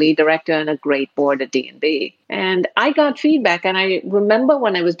phenomenal lead director and a great board at D&B. And I got feedback. And I remember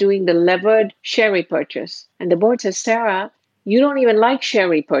when I was doing the levered share repurchase, and the board says, Sarah, you don't even like share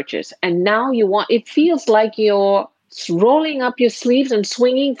repurchase. And now it feels like you're rolling up your sleeves and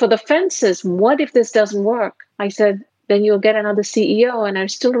swinging for the fences. What if this doesn't work? I said, then you'll get another CEO. And I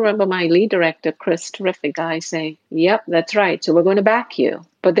still remember my lead director, Chris, terrific guy, saying, yep, that's right. So we're going to back you.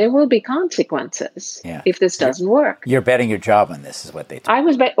 But there will be consequences if this doesn't work. You're betting your job on this, is what they told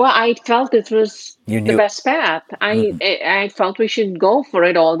I felt it was the best path. I felt we should go for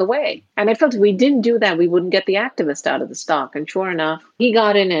it all the way. And I felt if we didn't do that, we wouldn't get the activist out of the stock. And sure enough, he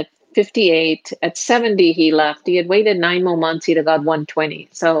got in at 58. At 70, he left. He had waited 9 more months. He'd have got 120.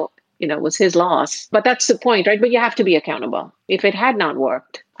 So, it was his loss. But that's the point, right? But you have to be accountable. If it had not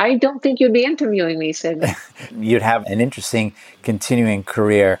worked, I don't think you'd be interviewing me, Sid. You'd have an interesting continuing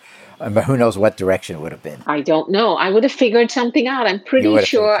career, but who knows what direction it would have been. I don't know. I would have figured something out. I'm pretty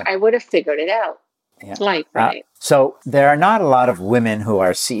sure I would have figured it out. Yeah. It's life, right? So there are not a lot of women who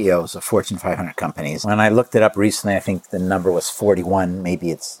are CEOs of Fortune 500 companies. When I looked it up recently, I think the number was 41.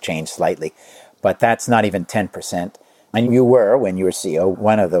 Maybe it's changed slightly, but that's not even 10%. And you were, when you were CEO,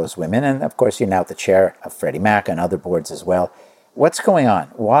 one of those women. And of course, you're now the chair of Freddie Mac and other boards as well. What's going on?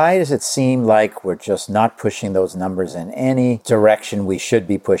 Why does it seem like we're just not pushing those numbers in any direction we should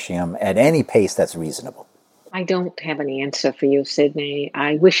be pushing them at any pace that's reasonable? I don't have any answer for you, Sydney.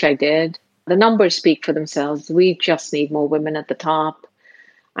 I wish I did. The numbers speak for themselves. We just need more women at the top.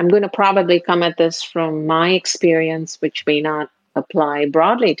 I'm going to probably come at this from my experience, which may not apply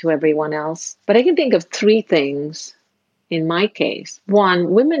broadly to everyone else. But I can think of 3 things in my case.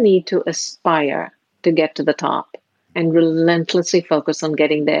 1, women need to aspire to get to the top and relentlessly focus on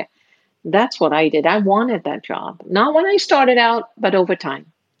getting there. That's what I did. I wanted that job. Not when I started out, but over time.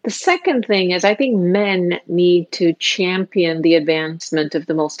 The second thing is I think men need to champion the advancement of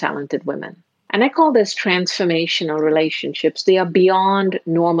the most talented women. And I call this transformational relationships. They are beyond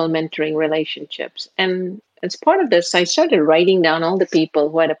normal mentoring relationships. And as part of this, I started writing down all the people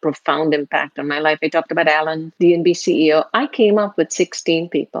who had a profound impact on my life. I talked about Alan, D&B CEO. I came up with 16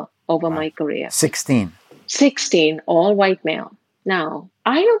 people over Wow. my career. 16. 16, all white male. Now,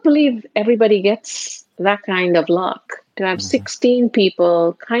 I don't believe everybody gets that kind of luck to have 16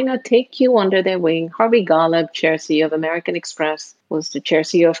 people kind of take you under their wing. Harvey Golub, chair CEO of American Express, was the chair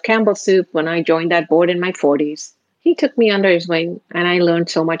CEO of Campbell Soup when I joined that board in my 40s. He took me under his wing, and I learned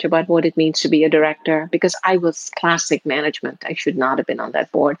so much about what it means to be a director because I was classic management. I should not have been on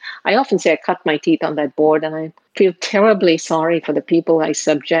that board. I often say I cut my teeth on that board, and I feel terribly sorry for the people I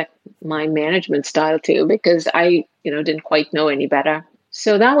subject my management style to because I, didn't quite know any better.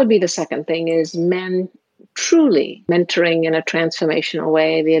 So that would be the second thing is men truly mentoring in a transformational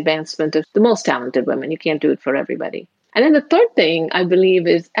way, the advancement of the most talented women. You can't do it for everybody. And then the third thing I believe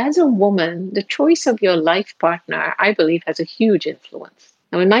is as a woman, the choice of your life partner, I believe, has a huge influence.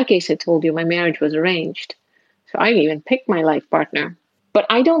 Now, in my case, I told you my marriage was arranged. So I didn't even pick my life partner. But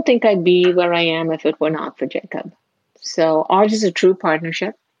I don't think I'd be where I am if it were not for Jacob. So ours is a true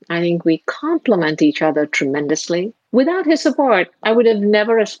partnership. I think we complement each other tremendously. Without his support, I would have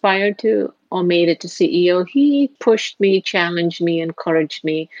never aspired to or made it to CEO. He pushed me, challenged me, encouraged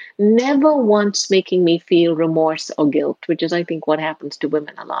me, never once making me feel remorse or guilt, which is, I think, what happens to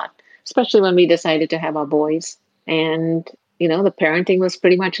women a lot, especially when we decided to have our boys. And, the parenting was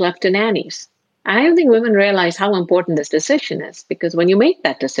pretty much left to nannies. I don't think women realize how important this decision is because when you make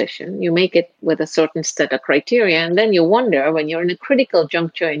that decision, you make it with a certain set of criteria. And then you wonder when you're in a critical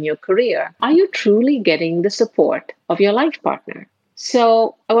juncture in your career, are you truly getting the support of your life partner?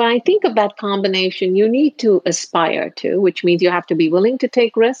 So when I think of that combination, you need to aspire to, which means you have to be willing to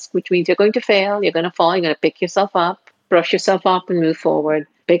take risks, which means you're going to fail, you're going to fall, you're going to pick yourself up, brush yourself up and move forward.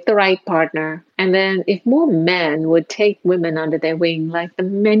 Pick the right partner. And then if more men would take women under their wing, like the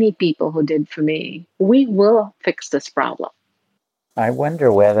many people who did for me, we will fix this problem. I wonder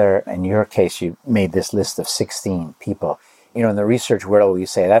whether, in your case, you made this list of 16 people. In the research world, we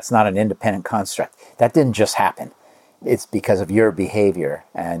say that's not an independent construct. That didn't just happen. It's because of your behavior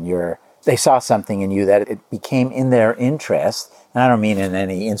and they saw something in you that it became in their interest. And I don't mean in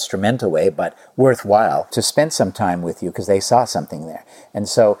any instrumental way, but worthwhile to spend some time with you because they saw something there. And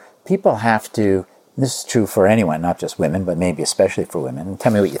so people have to, this is true for anyone, not just women, but maybe especially for women. And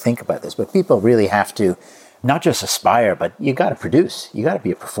tell me what you think about this. But people really have to not just aspire, but you got to produce. You got to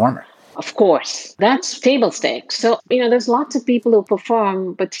be a performer. Of course, that's table stakes. So, there's lots of people who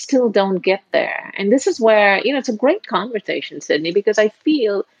perform, but still don't get there. And this is where, it's a great conversation, Sydney, because I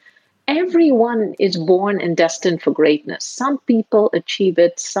feel everyone is born and destined for greatness. Some people achieve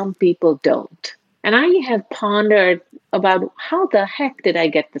it, some people don't. And I have pondered about how the heck did I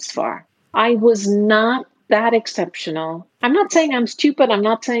get this far? I was not that exceptional. I'm not saying I'm stupid. I'm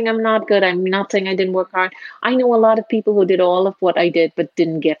not saying I'm not good. I'm not saying I didn't work hard. I know a lot of people who did all of what I did, but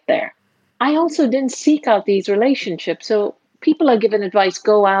didn't get there. I also didn't seek out these relationships. So people are given advice,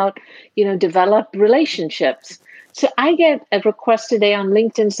 go out, develop relationships. So I get a request today on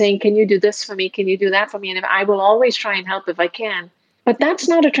LinkedIn saying, can you do this for me? Can you do that for me? And I will always try and help if I can. But that's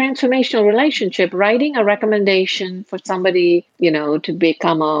not a transformational relationship. Writing a recommendation for somebody, to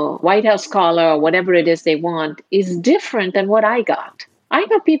become a White House scholar or whatever it is they want is different than what I got. I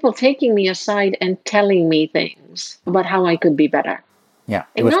got people taking me aside and telling me things about how I could be better. Yeah,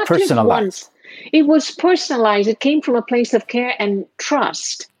 it was personalized. It was personalized. It came from a place of care and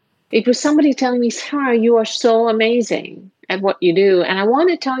trust. It was somebody telling me, Sara, you are so amazing at what you do. And I want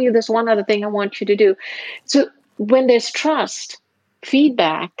to tell you this one other thing I want you to do. So when there's trust,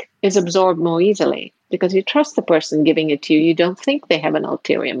 feedback is absorbed more easily because you trust the person giving it to you. You don't think they have an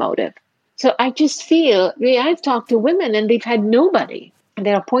ulterior motive. So I just feel, I've talked to women and they've had nobody. And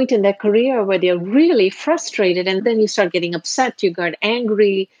they're at a point in their career where they're really frustrated. And then you start getting upset. You get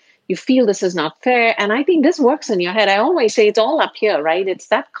angry. You feel this is not fair. And I think this works in your head. I always say it's all up here, right? It's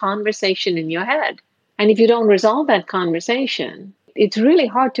that conversation in your head. And if you don't resolve that conversation, it's really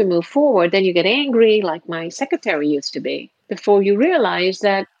hard to move forward. Then you get angry, like my secretary used to be, before you realize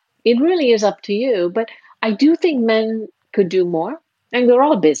that it really is up to you. But I do think men could do more. And we're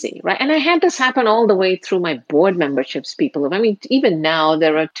all busy, right? And I had this happen all the way through my board memberships, people. Even now,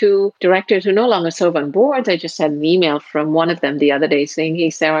 there are 2 directors who no longer serve on boards. I just had an email from one of them the other day saying, hey,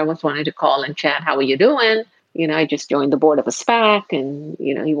 Sara, I just wanted to call and chat. How are you doing? I just joined the board of a SPAC and,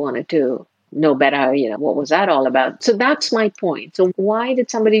 he wanted to know better, what was that all about? So that's my point. So why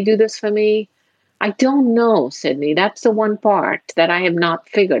did somebody do this for me? I don't know, Sydney. That's the one part that I have not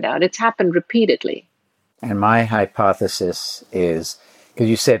figured out. It's happened repeatedly. And my hypothesis is, because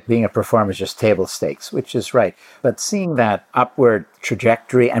you said being a performer is just table stakes, which is right, but seeing that upward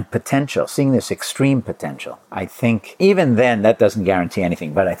trajectory and potential, seeing this extreme potential, I think even then that doesn't guarantee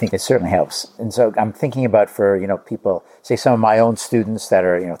anything, but I think it certainly helps. And so I'm thinking about for, people, say some of my own students that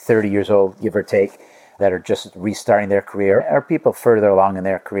are, 30 years old, give or take, that are just restarting their career, or people further along in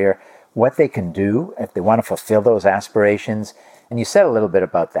their career, what they can do if they want to fulfill those aspirations. And you said a little bit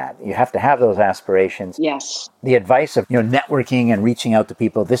about that. You have to have those aspirations. Yes. The advice of, networking and reaching out to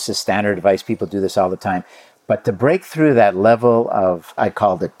people, this is standard advice. People do this all the time. But to break through that level of, I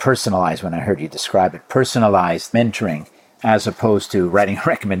called it personalized when I heard you describe it, personalized mentoring, as opposed to writing a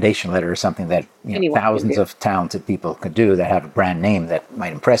recommendation letter or something that thousands of talented people could do that have a brand name that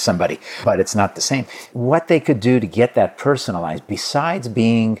might impress somebody, but it's not the same. What they could do to get that personalized, besides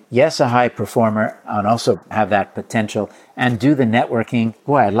being, yes, a high performer, and also have that potential and do the networking,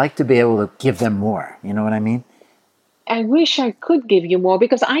 boy, I'd like to be able to give them more. You know what I mean? I wish I could give you more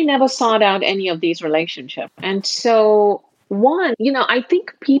because I never sought out any of these relationships. And so one, I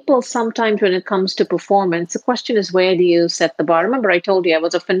think people sometimes when it comes to performance, the question is, where do you set the bar? Remember, I told you I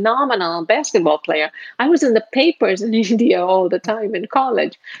was a phenomenal basketball player. I was in the papers in India all the time in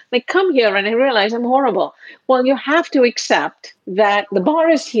college. I come here and I realize I'm horrible. Well, you have to accept that the bar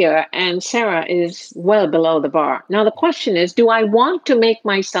is here and Sara is well below the bar. Now, the question is, do I want to make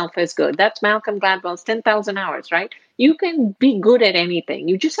myself as good? That's Malcolm Gladwell's 10,000 hours, right? You can be good at anything.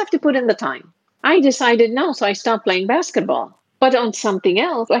 You just have to put in the time. I decided no, so I stopped playing basketball. But on something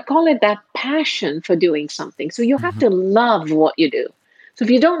else, I call it that passion for doing something. So you have to love what you do. So if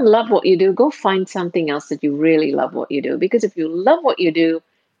you don't love what you do, go find something else that you really love what you do. Because if you love what you do,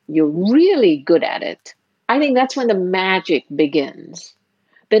 you're really good at it. I think that's when the magic begins.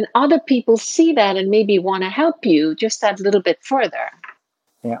 Then other people see that and maybe want to help you just that little bit further.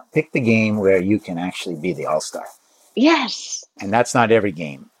 Yeah. Pick the game where you can actually be the all-star. Yes. And that's not every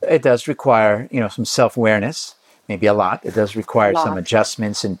game. It does require, some self-awareness, maybe a lot. It does require some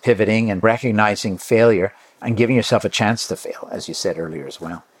adjustments and pivoting and recognizing failure and giving yourself a chance to fail, as you said earlier as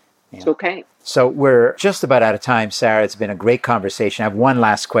well. Yeah. It's okay. So we're just about out of time, Sara. It's been a great conversation. I have one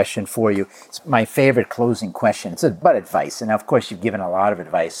last question for you. It's my favorite closing question. It's about advice. And of course, you've given a lot of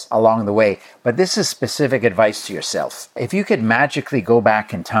advice along the way, but this is specific advice to yourself. If you could magically go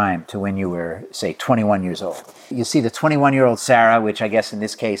back in time to when you were, say, 21 years old, you see the 21-year-old Sara, which I guess in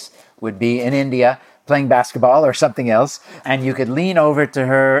this case would be in India, playing basketball or something else, and you could lean over to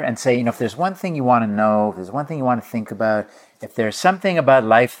her and say, if there's one thing you want to know, if there's one thing you want to think about, if there's something about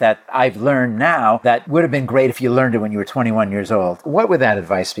life that I've learned now that would have been great if you learned it when you were 21 years old, what would that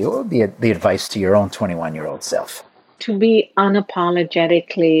advice be? What would be the advice to your own 21-year-old self? To be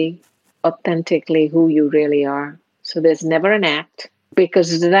unapologetically, authentically who you really are. So there's never an act,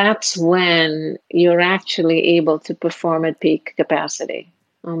 because that's when you're actually able to perform at peak capacity.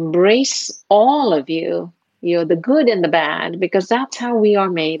 Embrace all of you. You're the good and the bad, because that's how we are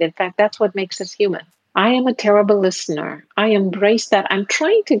made. In fact, that's what makes us human. I am a terrible listener. I embrace that. I'm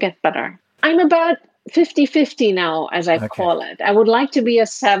trying to get better. I'm about 50-50 now, as I call it. I would like to be a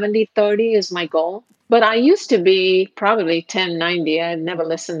 70-30 is my goal. But I used to be probably 10-90. I never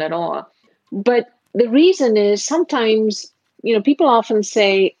listened at all. But the reason is sometimes, people often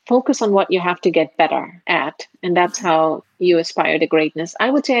say, focus on what you have to get better at. And that's how you aspire to greatness.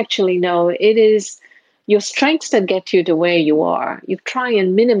 I would say, actually, no, it is your strengths that get you to where you are. You try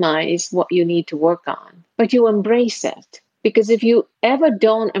and minimize what you need to work on, but you embrace it. Because if you ever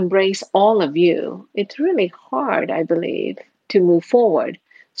don't embrace all of you, it's really hard, I believe, to move forward.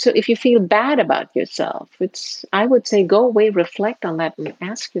 So if you feel bad about yourself, I would say, go away, reflect on that, and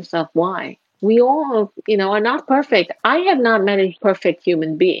ask yourself why. We all, are not perfect. I have not met a perfect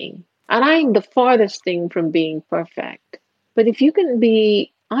human being, and I'm the farthest thing from being perfect. But if you can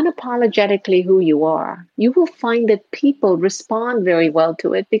be unapologetically who you are, you will find that people respond very well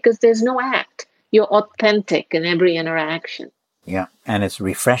to it because there's no act. You're authentic in every interaction. Yeah, and it's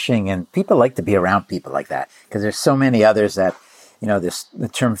refreshing, and people like to be around people like that because there's so many others that, the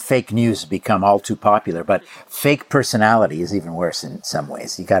term fake news has become all too popular, but fake personality is even worse in some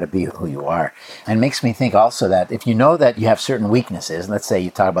ways. You got to be who you are. And it makes me think also that if you know that you have certain weaknesses, let's say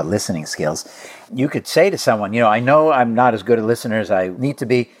you talk about listening skills, you could say to someone, I know I'm not as good a listener as I need to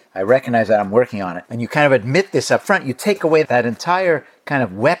be. I recognize that I'm working on it. And you kind of admit this up front. You take away that entire kind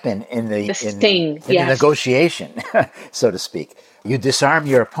of weapon in the negotiation, so to speak. You disarm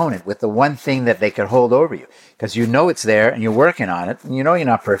your opponent with the one thing that they could hold over you because you know it's there and you're working on it and you're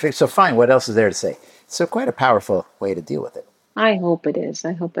not perfect. So fine, what else is there to say? So quite a powerful way to deal with it. I hope it is.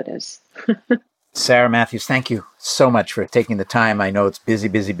 Sara Matthews, thank you so much for taking the time. I know it's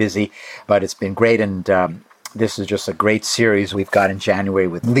busy, but it's been great. And this is just a great series we've got in January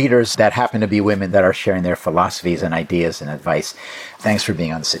with leaders that happen to be women that are sharing their philosophies and ideas and advice. Thanks for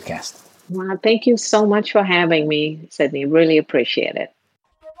being on the Sitcast. Well, thank you so much for having me, Sydney. Really appreciate it.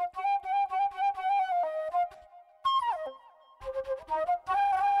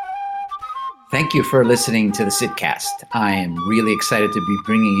 Thank you for listening to the Sitcast. I am really excited to be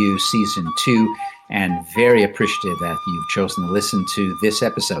bringing you season 2 and very appreciative that you've chosen to listen to this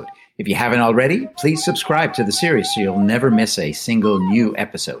episode. If you haven't already, please subscribe to the series so you'll never miss a single new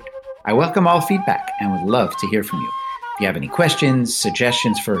episode. I welcome all feedback and would love to hear from you. If you have any questions,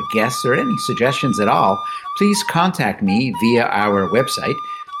 suggestions for guests, or any suggestions at all, please contact me via our website,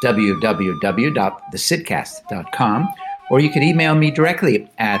 www.thesitcast.com, or you could email me directly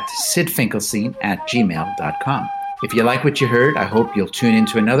at sidfinkelstein@gmail.com. If you like what you heard, I hope you'll tune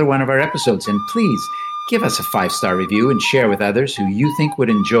into another one of our episodes, and please give us a 5-star review and share with others who you think would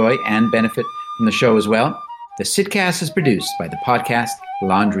enjoy and benefit from the show as well. The Sitcast is produced by the Podcast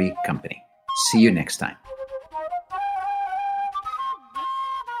Laundry Company. See you next time.